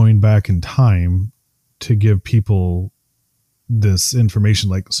going back in time to give people this information.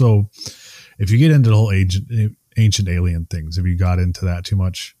 Like, so if you get into the whole ancient alien things, if you got into that too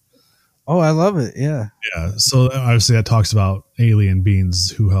much. Oh, I love it. Yeah. So obviously that talks about alien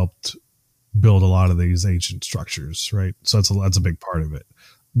beings who helped build a lot of these ancient structures, right? So that's a big part of it.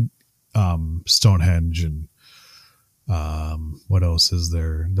 Stonehenge and what else is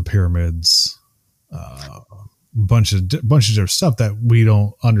there? The pyramids, bunch of different stuff that we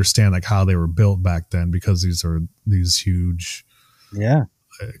don't understand, like how they were built back then, because these are these huge,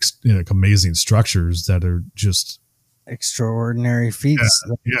 amazing structures that are just extraordinary feats.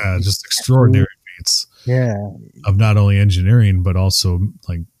 Yeah, just extraordinary feats. Yeah, of not only engineering but also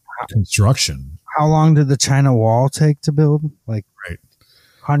like construction. How long did the China Wall take to build? Like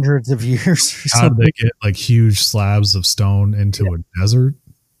hundreds of years. How did they get like huge slabs of stone into a desert?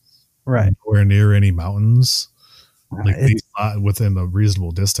 Right, nowhere near any mountains. Like these within a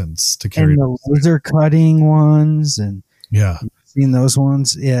reasonable distance to carry. And the laser cutting ones, and you've seen those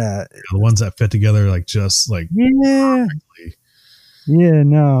ones, the ones that fit together like just like perfectly.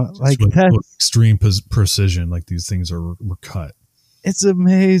 Like that extreme precision. Like these things were cut. It's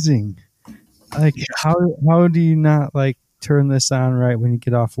amazing. Like how do you not like turn this on right when you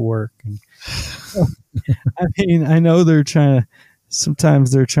get off of work? And, I mean, I know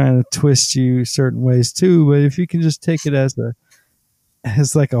sometimes they're trying to twist you certain ways too, but if you can just take it as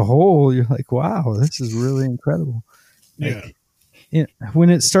like a whole, you're like, wow, this is really incredible. Like, when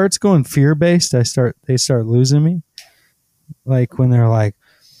it starts going fear-based, they start losing me. Like when they're like,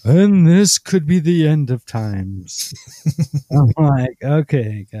 and this could be the end of times. I'm like,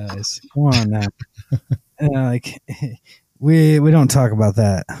 okay, guys, come on now. And like, we don't talk about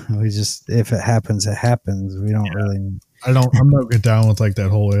that. We just, if it happens, it happens. We don't really. I'm not get down with like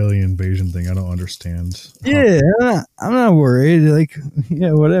that whole alien invasion thing. I don't understand. Yeah, I'm not worried. Like,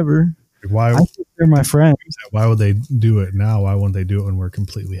 whatever. Why? They're my friends. Why would they do it now? Why wouldn't they do it when we're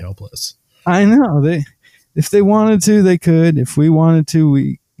completely helpless? I know if they wanted to, they could. If we wanted to,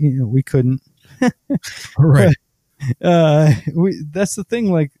 we couldn't. Right. That's the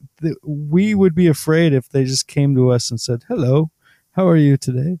thing. Like, we would be afraid if they just came to us and said, "Hello, how are you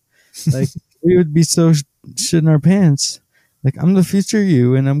today?" Like, we would be so shit in our pants. Like, I'm the future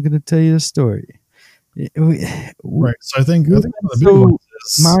you, and I'm going to tell you a story. Right. So I think one of the big ones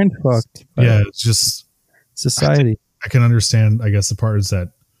is mind fucked. Yeah, it's just society. I can understand. I guess the part is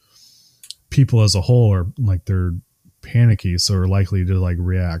that people as a whole are like they're panicky, so are likely to like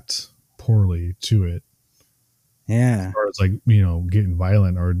react poorly to it. Yeah. As far as like, you know, getting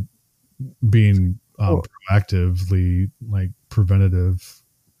violent or being proactively like preventative.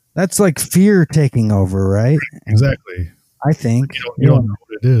 That's like fear taking over, right? Exactly. I think You don't know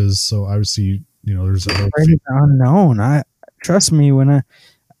what it is, so obviously, you know, there's a whole afraid of the unknown. I trust me when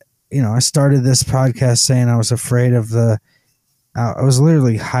I started this podcast saying I was afraid of I was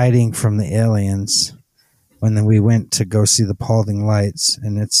literally hiding from the aliens when then we went to go see the Paulding Lights,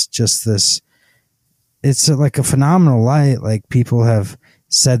 and it's just this. It's like a phenomenal light. Like people have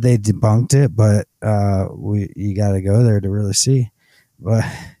said they debunked it, but you got to go there to really see. But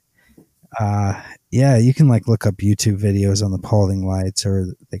yeah, you can like look up YouTube videos on the Paulding Lights, or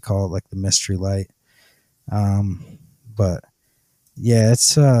they call it like the mystery light. But yeah,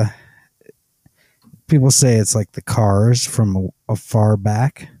 it's people say it's like the cars from a far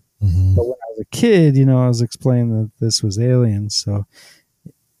back. Mm-hmm. But when I was a kid, I was explaining that this was aliens, so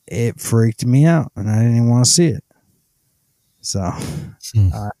it freaked me out, and I didn't even want to see it. So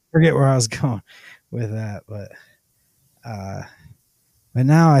I forget where I was going with that, but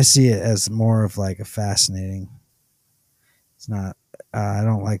now I see it as more of like a fascinating. It's not. I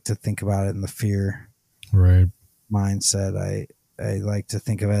don't like to think about it in the fear mindset. I like to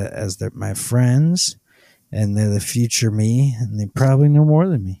think of it as they're my friends, and they're the future me, and they probably know more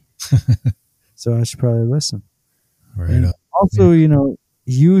than me. So I should probably listen. And also,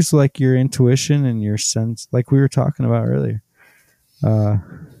 use like your intuition and your sense, like we were talking about earlier.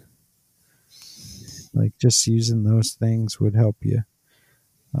 Like just using those things would help you.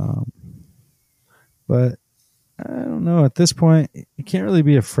 But I don't know. At this point, you can't really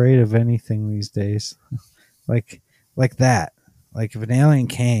be afraid of anything these days. like that. Like if an alien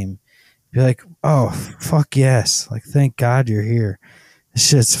came, be like, oh, fuck yes. Like, thank God you're here. This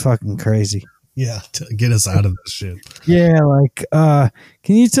shit's fucking crazy. Yeah, to get us out of this shit. Yeah, like,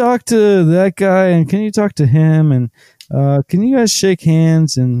 can you talk to that guy, and can you talk to him, and can you guys shake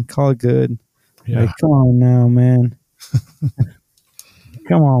hands and call it good? Yeah. Like, come on now, man.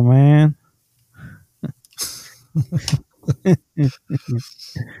 Come on, man.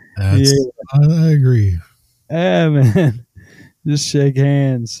 I agree. Yeah, man. Just shake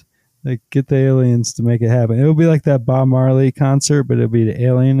hands. Like, get the aliens to make it happen. It would be like that Bob Marley concert, but it would be the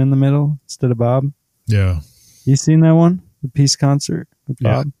alien in the middle instead of Bob. Yeah. You seen that one? The Peace concert with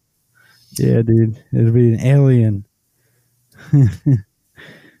Bob? Yeah, dude. It would be an alien in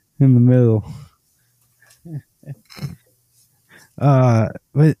the middle.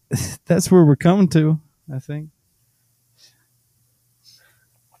 But that's where we're coming to, I think.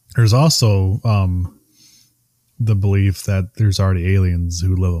 There's also the belief that there's already aliens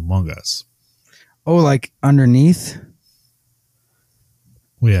who live among us. Oh, like underneath?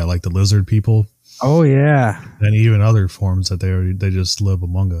 Well, yeah, like the lizard people. Oh, yeah. And even other forms that they just live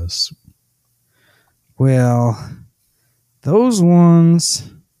among us. Well, those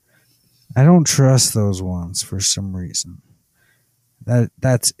ones, I don't trust those ones for some reason.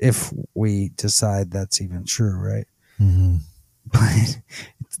 That's if we decide that's even true, right? Mm-hmm. But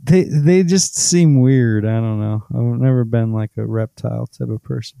they just seem weird. I don't know. I've never been like a reptile type of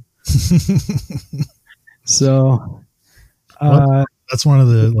person. So that's one of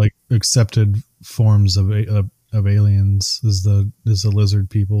the like accepted forms of aliens is the lizard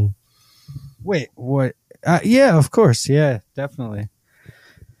people. Wait, what? Yeah, of course. Yeah, definitely.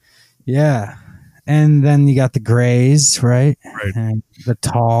 Yeah. And then you got the grays, right? Right. And the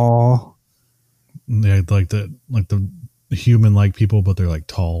tall. Yeah, like the human like people, but they're like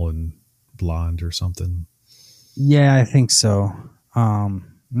tall and blonde or something. Yeah, I think so. And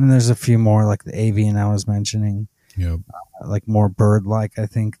there's a few more like the avian I was mentioning. Yep. Like more bird like, I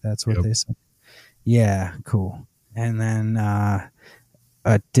think that's what they said. Yeah, cool. And then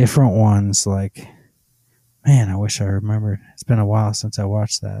different ones like, man, I wish I remembered. It's been a while since I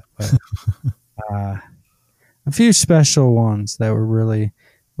watched that, but a few special ones that were really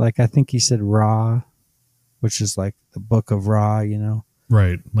like, I think he said Ra, which is like the book of Ra,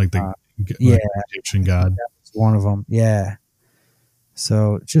 Right, like the Egyptian god. That was one of them. Yeah.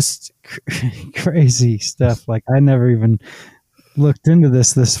 So just crazy stuff. Like I never even looked into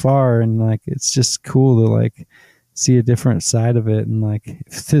this far, and like it's just cool to like see a different side of it, and like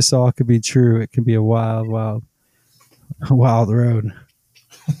if this all could be true, it could be a wild road.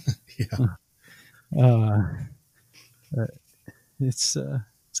 Yeah. It's a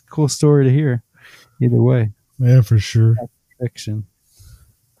cool story to hear. Either way. Yeah, for sure. Fiction.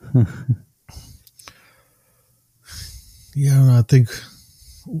 Yeah, I think.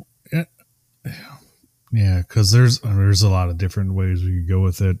 Yeah, because there's a lot of different ways we could go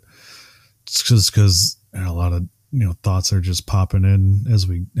with it. just because a lot of thoughts are just popping in as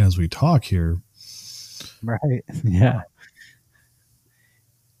we talk here. Right. Yeah.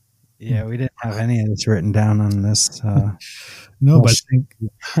 Yeah, we didn't have any of this written down on this. No, but I think,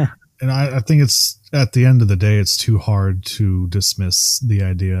 and I think it's at the end of the day, it's too hard to dismiss the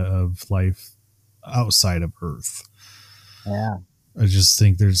idea of life outside of Earth. Yeah. I just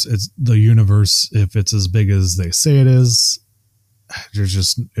think it's the universe. If it's as big as they say it is,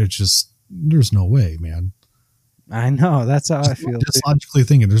 there's no way, man. I know. That's how I feel. Just logically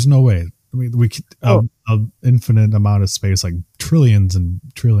thinking, there's no way. I mean, we could an infinite amount of space, like trillions and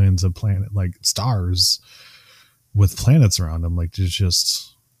trillions of like stars with planets around them. Like there's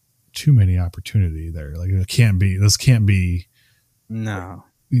just too many opportunity there. Like this can't be No.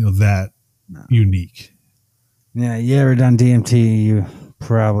 That unique. Yeah, you ever done DMT, you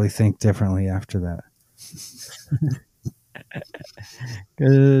probably think differently after that.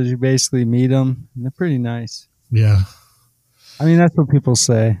 Because you basically meet them, and they're pretty nice. Yeah. I mean, that's what people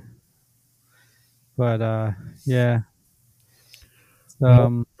say. But, yeah.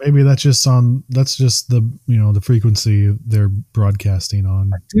 Maybe that's just the, the frequency they're broadcasting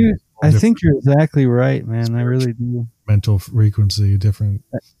on. Dude, I think you're exactly right, man. I really do. Mental frequency, different.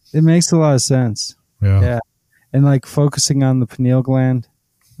 It makes a lot of sense. Yeah. And like focusing on the pineal gland.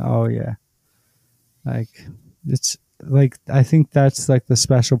 Oh yeah. Like it's like, I think that's like the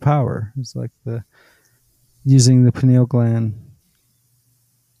special power. It's like using the pineal gland.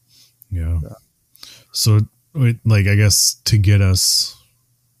 Yeah. So like, I guess to get us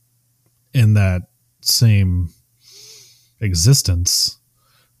in that same existence,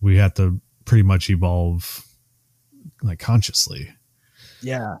 we have to pretty much evolve like consciously.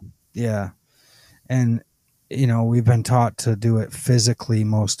 Yeah. Yeah. And we've been taught to do it physically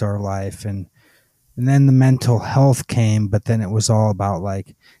most of our life. And then the mental health came, but then it was all about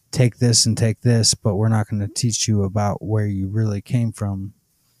like, take this and take this, but we're not going to teach you about where you really came from.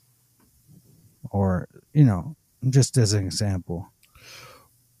 Or, just as an example.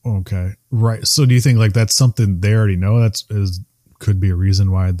 Okay. Right. So do you think like that's something they already know could be a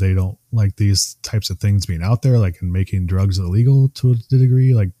reason why they don't like these types of things being out there, like in making drugs illegal to a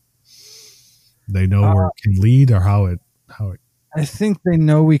degree? Like they know where it can lead or how it. I think they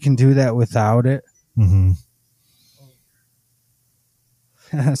know we can do that without it. Mm-hmm.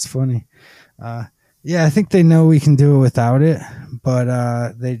 That's funny. Yeah, I think they know we can do it without it,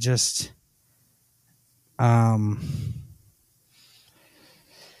 but they just,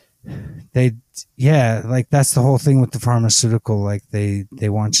 like that's the whole thing with the pharmaceutical. Like they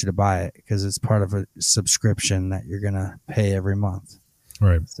want you to buy it because it's part of a subscription that you're gonna pay every month.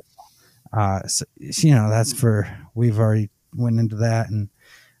 Right. So, that's we've already went into that, and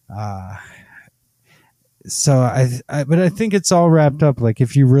so but I think it's all wrapped up. Like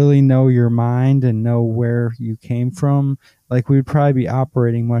if you really know your mind and know where you came from, like we'd probably be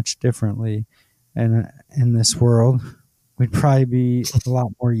operating much differently, and in this world, we'd probably be a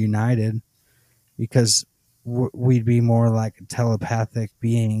lot more united because we'd be more like telepathic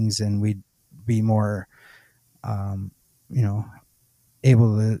beings, and we'd be more,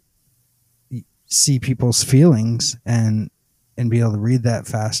 able to see people's feelings and be able to read that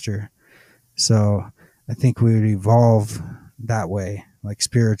faster. So I think we would evolve that way, like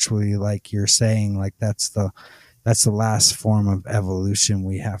spiritually, like you're saying, like that's the last form of evolution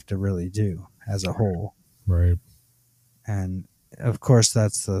we have to really do as a whole. Right. And of course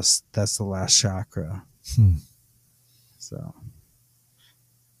that's the last chakra. So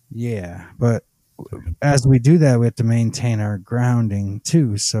yeah, but as we do that, we have to maintain our grounding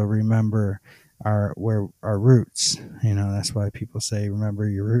too. So remember our roots. That's why people say remember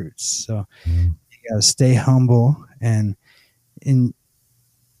your roots. So you gotta stay humble and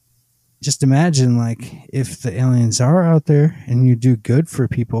just imagine like if the aliens are out there and you do good for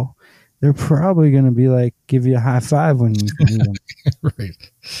people, they're probably gonna be like give you a high five when you meet them.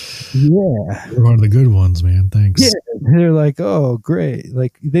 Right. Yeah. You're one of the good ones, man. Thanks. Yeah. They're like, oh, great.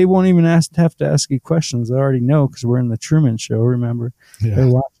 Like they won't even have to ask you questions. They already know because we're in the Truman Show. Remember, They're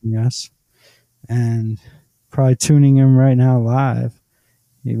watching us and probably tuning in right now live,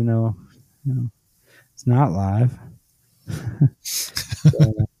 even though it's not live.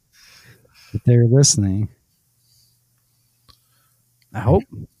 But they're listening. I hope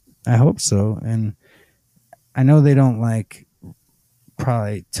so. And I know they don't like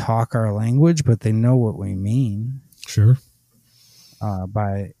probably talk our language, but they know what we mean. Sure.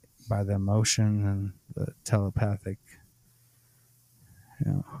 By the emotion and the telepathic,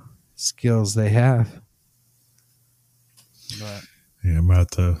 skills they have. But yeah, I'm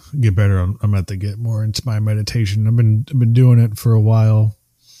about to get better. I'm about to get more into my meditation. I've been doing it for a while.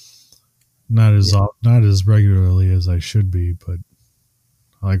 not as regularly as I should be, but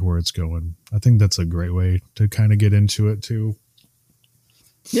I like where it's going. I think that's a great way to kind of get into it too.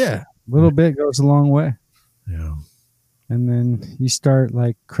 Yeah, a little bit goes a long way. Yeah. And then you start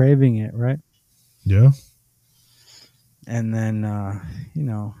like craving it, right? Yeah. And then,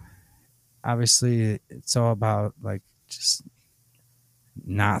 obviously it's all about like just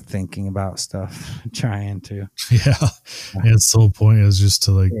not thinking about stuff, trying to. Yeah. And it's the whole point is just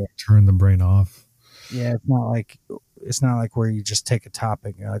to like turn the brain off. Yeah, it's not like where you just take a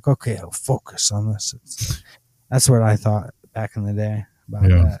topic and you're like, okay, I'll focus on this. That's what I thought back in the day about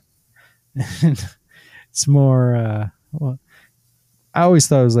that. It's more well, I always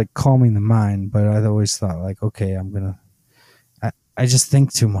thought it was like calming the mind, but I always thought like, okay, I just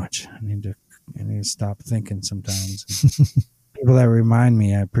think too much. I need to stop thinking sometimes. People that remind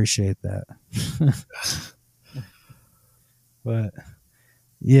me, I appreciate that. But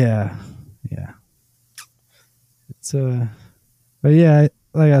yeah. It's but yeah,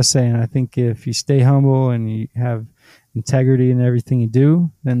 like I was saying, I think if you stay humble and you have integrity in everything you do,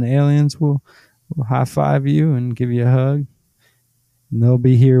 then the aliens will high five you and give you a hug. And they'll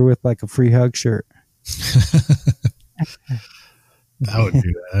be here with like a free hug shirt.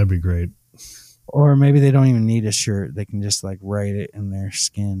 That'd be great. Or maybe they don't even need a shirt. They can just like write it in their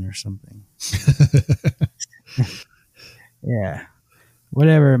skin or something. Yeah.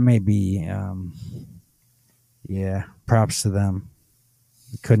 Whatever it may be. Yeah. Props to them.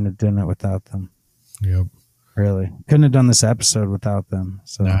 We couldn't have done it without them. Yep. Really. Couldn't have done this episode without them.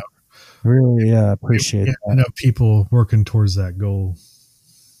 So really appreciate that. I know people working towards that goal.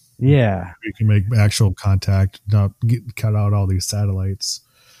 Yeah. You can make actual contact, not cut out all these satellites.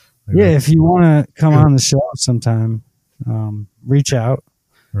 Yeah, if you want to come on the show sometime, reach out.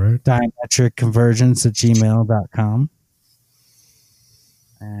 Right. Diametricconvergence@gmail.com.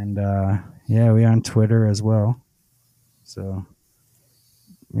 And we're on Twitter as well. So,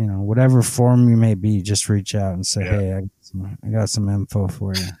 whatever form you may be, just reach out and say, hey, I got some info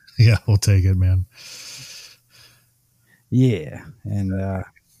for you. Yeah, we'll take it, man. Yeah, and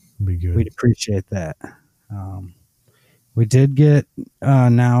be good. We'd appreciate that. We did get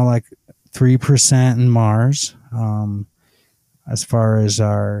now like 3% in Mars as far as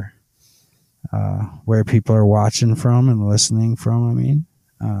our where people are watching from and listening from. I mean,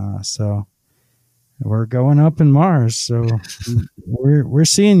 so we're going up in Mars. So we're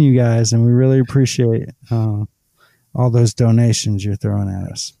seeing you guys, and we really appreciate all those donations you're throwing at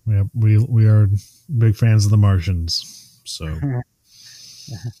us. Yeah, we are big fans of the Martians. So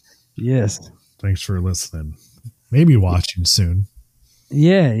yes, thanks for listening. Maybe watching soon.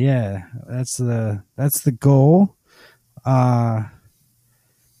 Yeah. That's the goal. As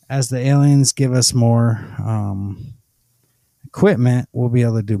the aliens give us more equipment, we'll be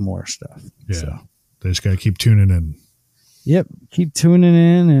able to do more stuff. Yeah. So. They just got to keep tuning in. Yep. Keep tuning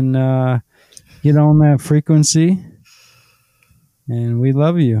in and get on that frequency. And we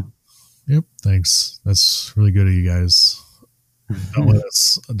love you. Yep. Thanks. That's really good of you guys. Don't let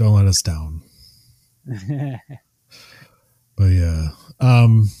us down. But yeah.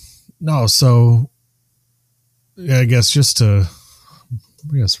 No, so yeah, I guess just to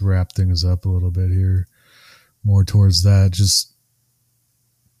wrap things up a little bit here, more towards that. Just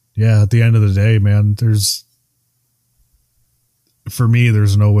at the end of the day, man, for me,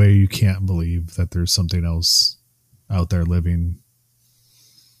 there's no way you can't believe that there's something else out there living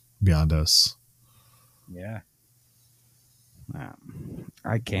beyond us. Yeah.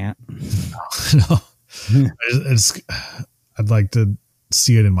 I can't. No. I'd like to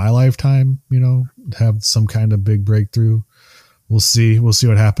see it in my lifetime, have some kind of big breakthrough. We'll see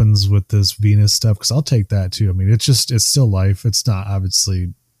what happens with this Venus stuff, because I'll take that too. I mean, it's still life. It's not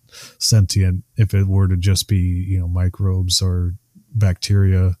obviously sentient if it were to just be, microbes or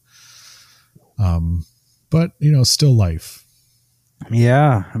bacteria. But, still life.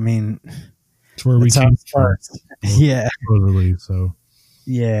 Yeah. I mean, it's where we came from. Yeah. Totally. So.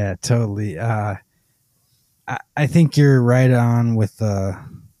 Yeah, totally. I think you're right on with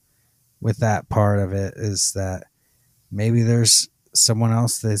that part of it, is that maybe there's someone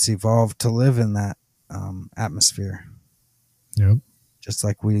else that's evolved to live in that atmosphere. Yep. Just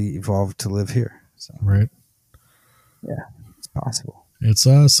like we evolved to live here. So. Right. Yeah, it's possible. It's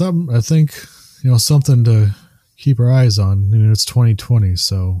something, I think, something to keep our eyes on. I mean, it's 2020,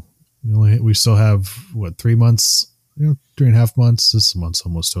 so we still have 3 months. 3.5 months. This month's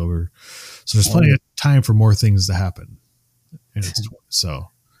almost over, so there's plenty of time for more things to happen.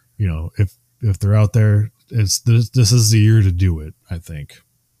 So, if they're out there, this is the year to do it. I think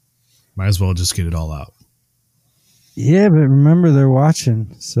might as well just get it all out. Yeah, but remember they're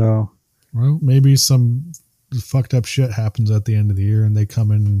watching, so Well, maybe some fucked up shit happens at the end of the year and they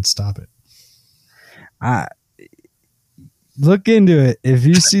come in and stop it. I look into it. If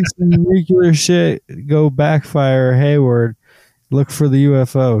you see some nuclear shit go backfire or hayward, look for the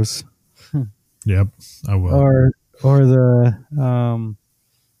UFOs Yep, I will. or the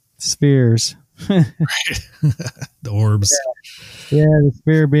spheres. The orbs. Yeah, the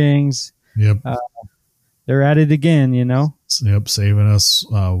sphere beings. Yep. They're at it again, you know. Yep, saving us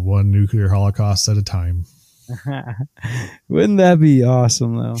one nuclear holocaust at a time. Wouldn't that be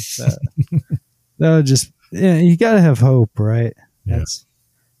awesome though? That would just you gotta have hope, right? Yeah.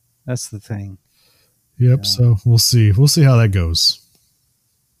 That's the thing. Yep. So we'll see. We'll see how that goes.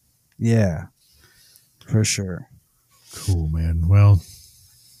 Yeah, for sure. Cool, man. Well,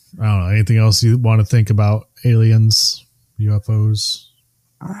 I don't know. Anything else you want to think about aliens, UFOs?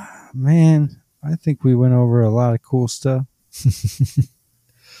 Man, I think we went over a lot of cool stuff.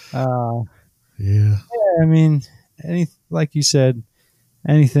 Yeah. I mean, like you said,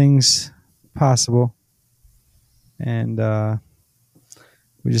 anything's possible, and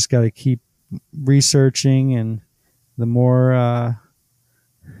we just got to keep researching, and the more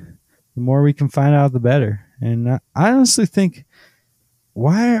we can find out, the better. And I honestly think,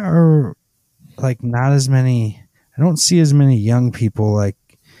 why are like not as many? I don't see as many young people like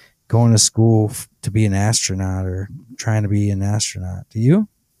going to school to be an astronaut or trying to be an astronaut. Do you?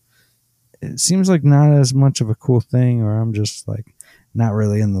 It seems like not as much of a cool thing, or I'm just like not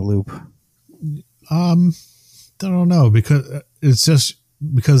really in the loop. I don't know, because it's just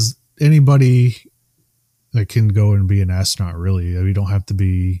because anybody that can go and be an astronaut, really. You don't have to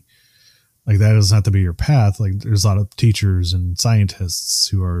be like that. Doesn't have to be your path. Like there's a lot of teachers and scientists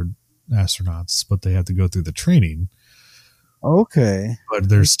who are astronauts, but they have to go through the training. Okay, But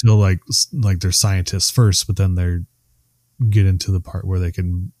they're still like they're scientists first, but then they get into the part where they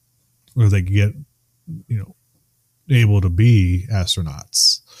get, able to be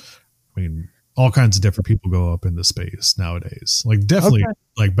astronauts. I mean, all kinds of different people go up into space nowadays. Like definitely,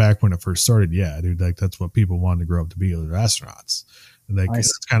 like back when it first started, yeah, dude, like that's what people wanted to grow up to be, they're astronauts, and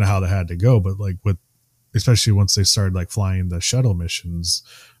that's kind of how they had to go. But like especially once they started like flying the shuttle missions,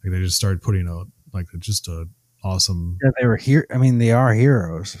 like they just started putting out like just a awesome. Yeah, they were here. I mean, they are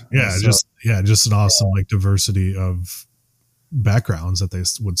heroes. Yeah, so, just an awesome like diversity of backgrounds that they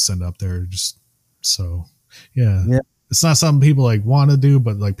would send up there. Just so, yeah. It's not something people like want to do,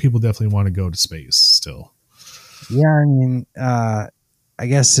 but like people definitely want to go to space still. Yeah, I mean, I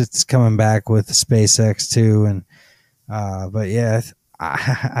guess it's coming back with SpaceX too, and but yeah,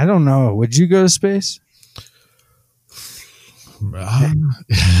 I don't know. Would you go to space?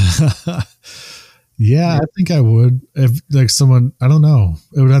 Yeah, I think I would. If like someone, I don't know.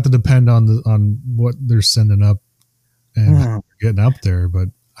 It would have to depend on what they're sending up and getting up there, but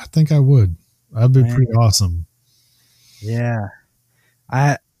I think I would. That'd be pretty awesome. Yeah,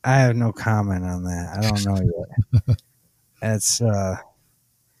 I have no comment on that. I don't know yet. It's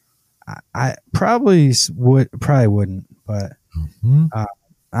I probably wouldn't, but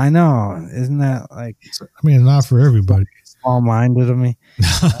I know, isn't that like? I mean, not for everybody. Small-minded of me.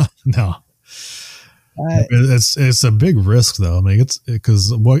 No. It's a big risk though. I mean, it's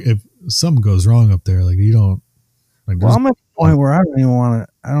because what if something goes wrong up there? Like you don't. Like, well, I'm at the point where I don't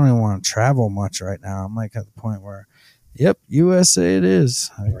even want to travel much right now. I'm like at the point where, yep, USA it is.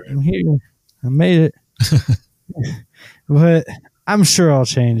 I'm here. I made it. But I'm sure I'll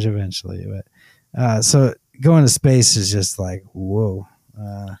change eventually. But so going to space is just like whoa.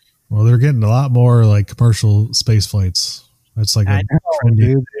 Well, they're getting a lot more like commercial space flights. That's like a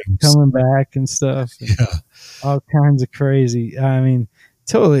trendy thing. Coming back and stuff. And yeah, all kinds of crazy. I mean,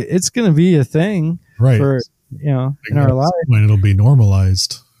 totally, it's going to be a thing, right? For in our life when it'll be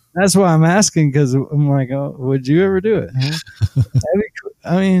normalized. That's why I'm asking, because I'm like, oh, would you ever do it? Huh?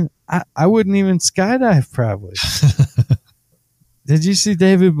 I mean, I wouldn't even skydive probably. Did you see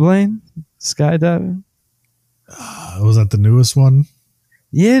David Blaine skydiving? Was that the newest one?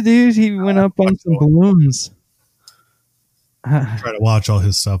 Yeah, dude, he went up on some balloons. I try to watch all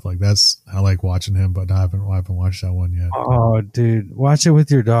his stuff. Like I like watching him, but I haven't watched that one yet. Oh, dude, watch it with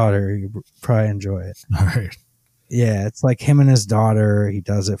your daughter. You probably enjoy it. All right. Yeah, it's like him and his daughter. He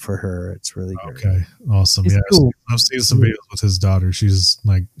does it for her. It's really great. Okay, awesome. It's yeah, cool. I've seen some videos with his daughter. She's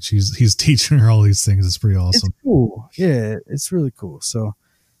he's teaching her all these things. It's pretty awesome. It's cool. Yeah, it's really cool. So,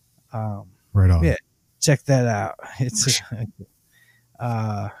 right on. Yeah, check that out. It's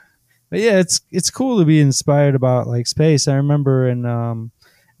but yeah, it's cool to be inspired about like space. I remember in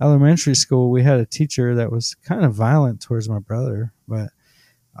elementary school we had a teacher that was kind of violent towards my brother, but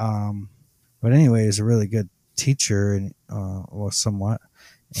anyway, he was a really good teacher and well, somewhat.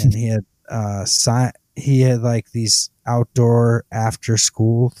 And he had he had like these outdoor after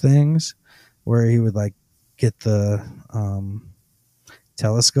school things where he would like get the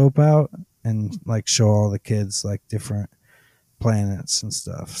telescope out and like show all the kids like different planets and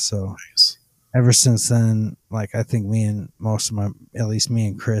stuff. So Nice. ever since then, like I think at least me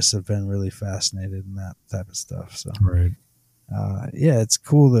and Chris have been really fascinated in that type of stuff. So Right. yeah, it's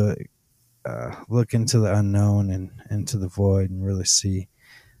cool to look into the unknown and into the void and really see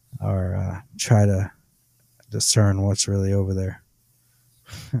or try to discern what's really over there.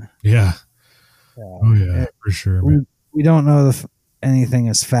 Yeah. Oh yeah, for sure, man. We don't know anything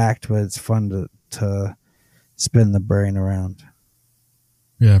is fact, but it's fun to spin the brain around.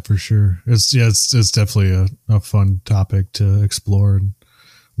 Yeah, for sure. It's definitely a fun topic to explore and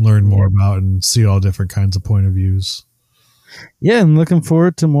learn more about and see all different kinds of point of views. Yeah, I'm looking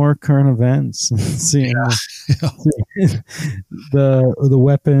forward to more current events and seeing the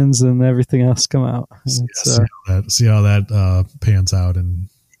weapons and everything else come out. See how that pans out and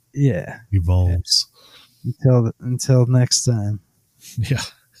evolves. Until next time. Yeah.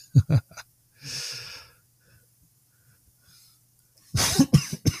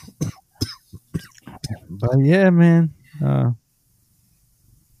 But yeah, man.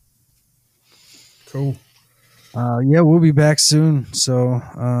 Cool. Yeah, we'll be back soon. So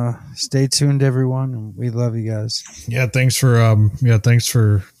stay tuned, everyone. We love you guys. Yeah, thanks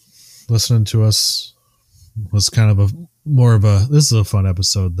for listening to us. It was kind of this is a fun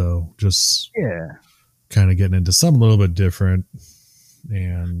episode though. Just kind of getting into something a little bit different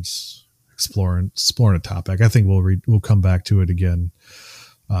and exploring a topic. I think we'll come back to it again.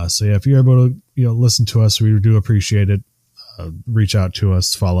 So yeah, if you're able to listen to us, we do appreciate it. Reach out to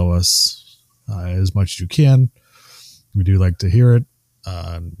us, follow us as much as you can. We do like to hear it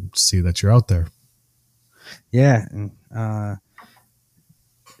and see that you're out there. Yeah, and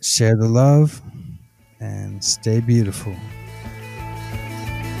share the love and stay beautiful.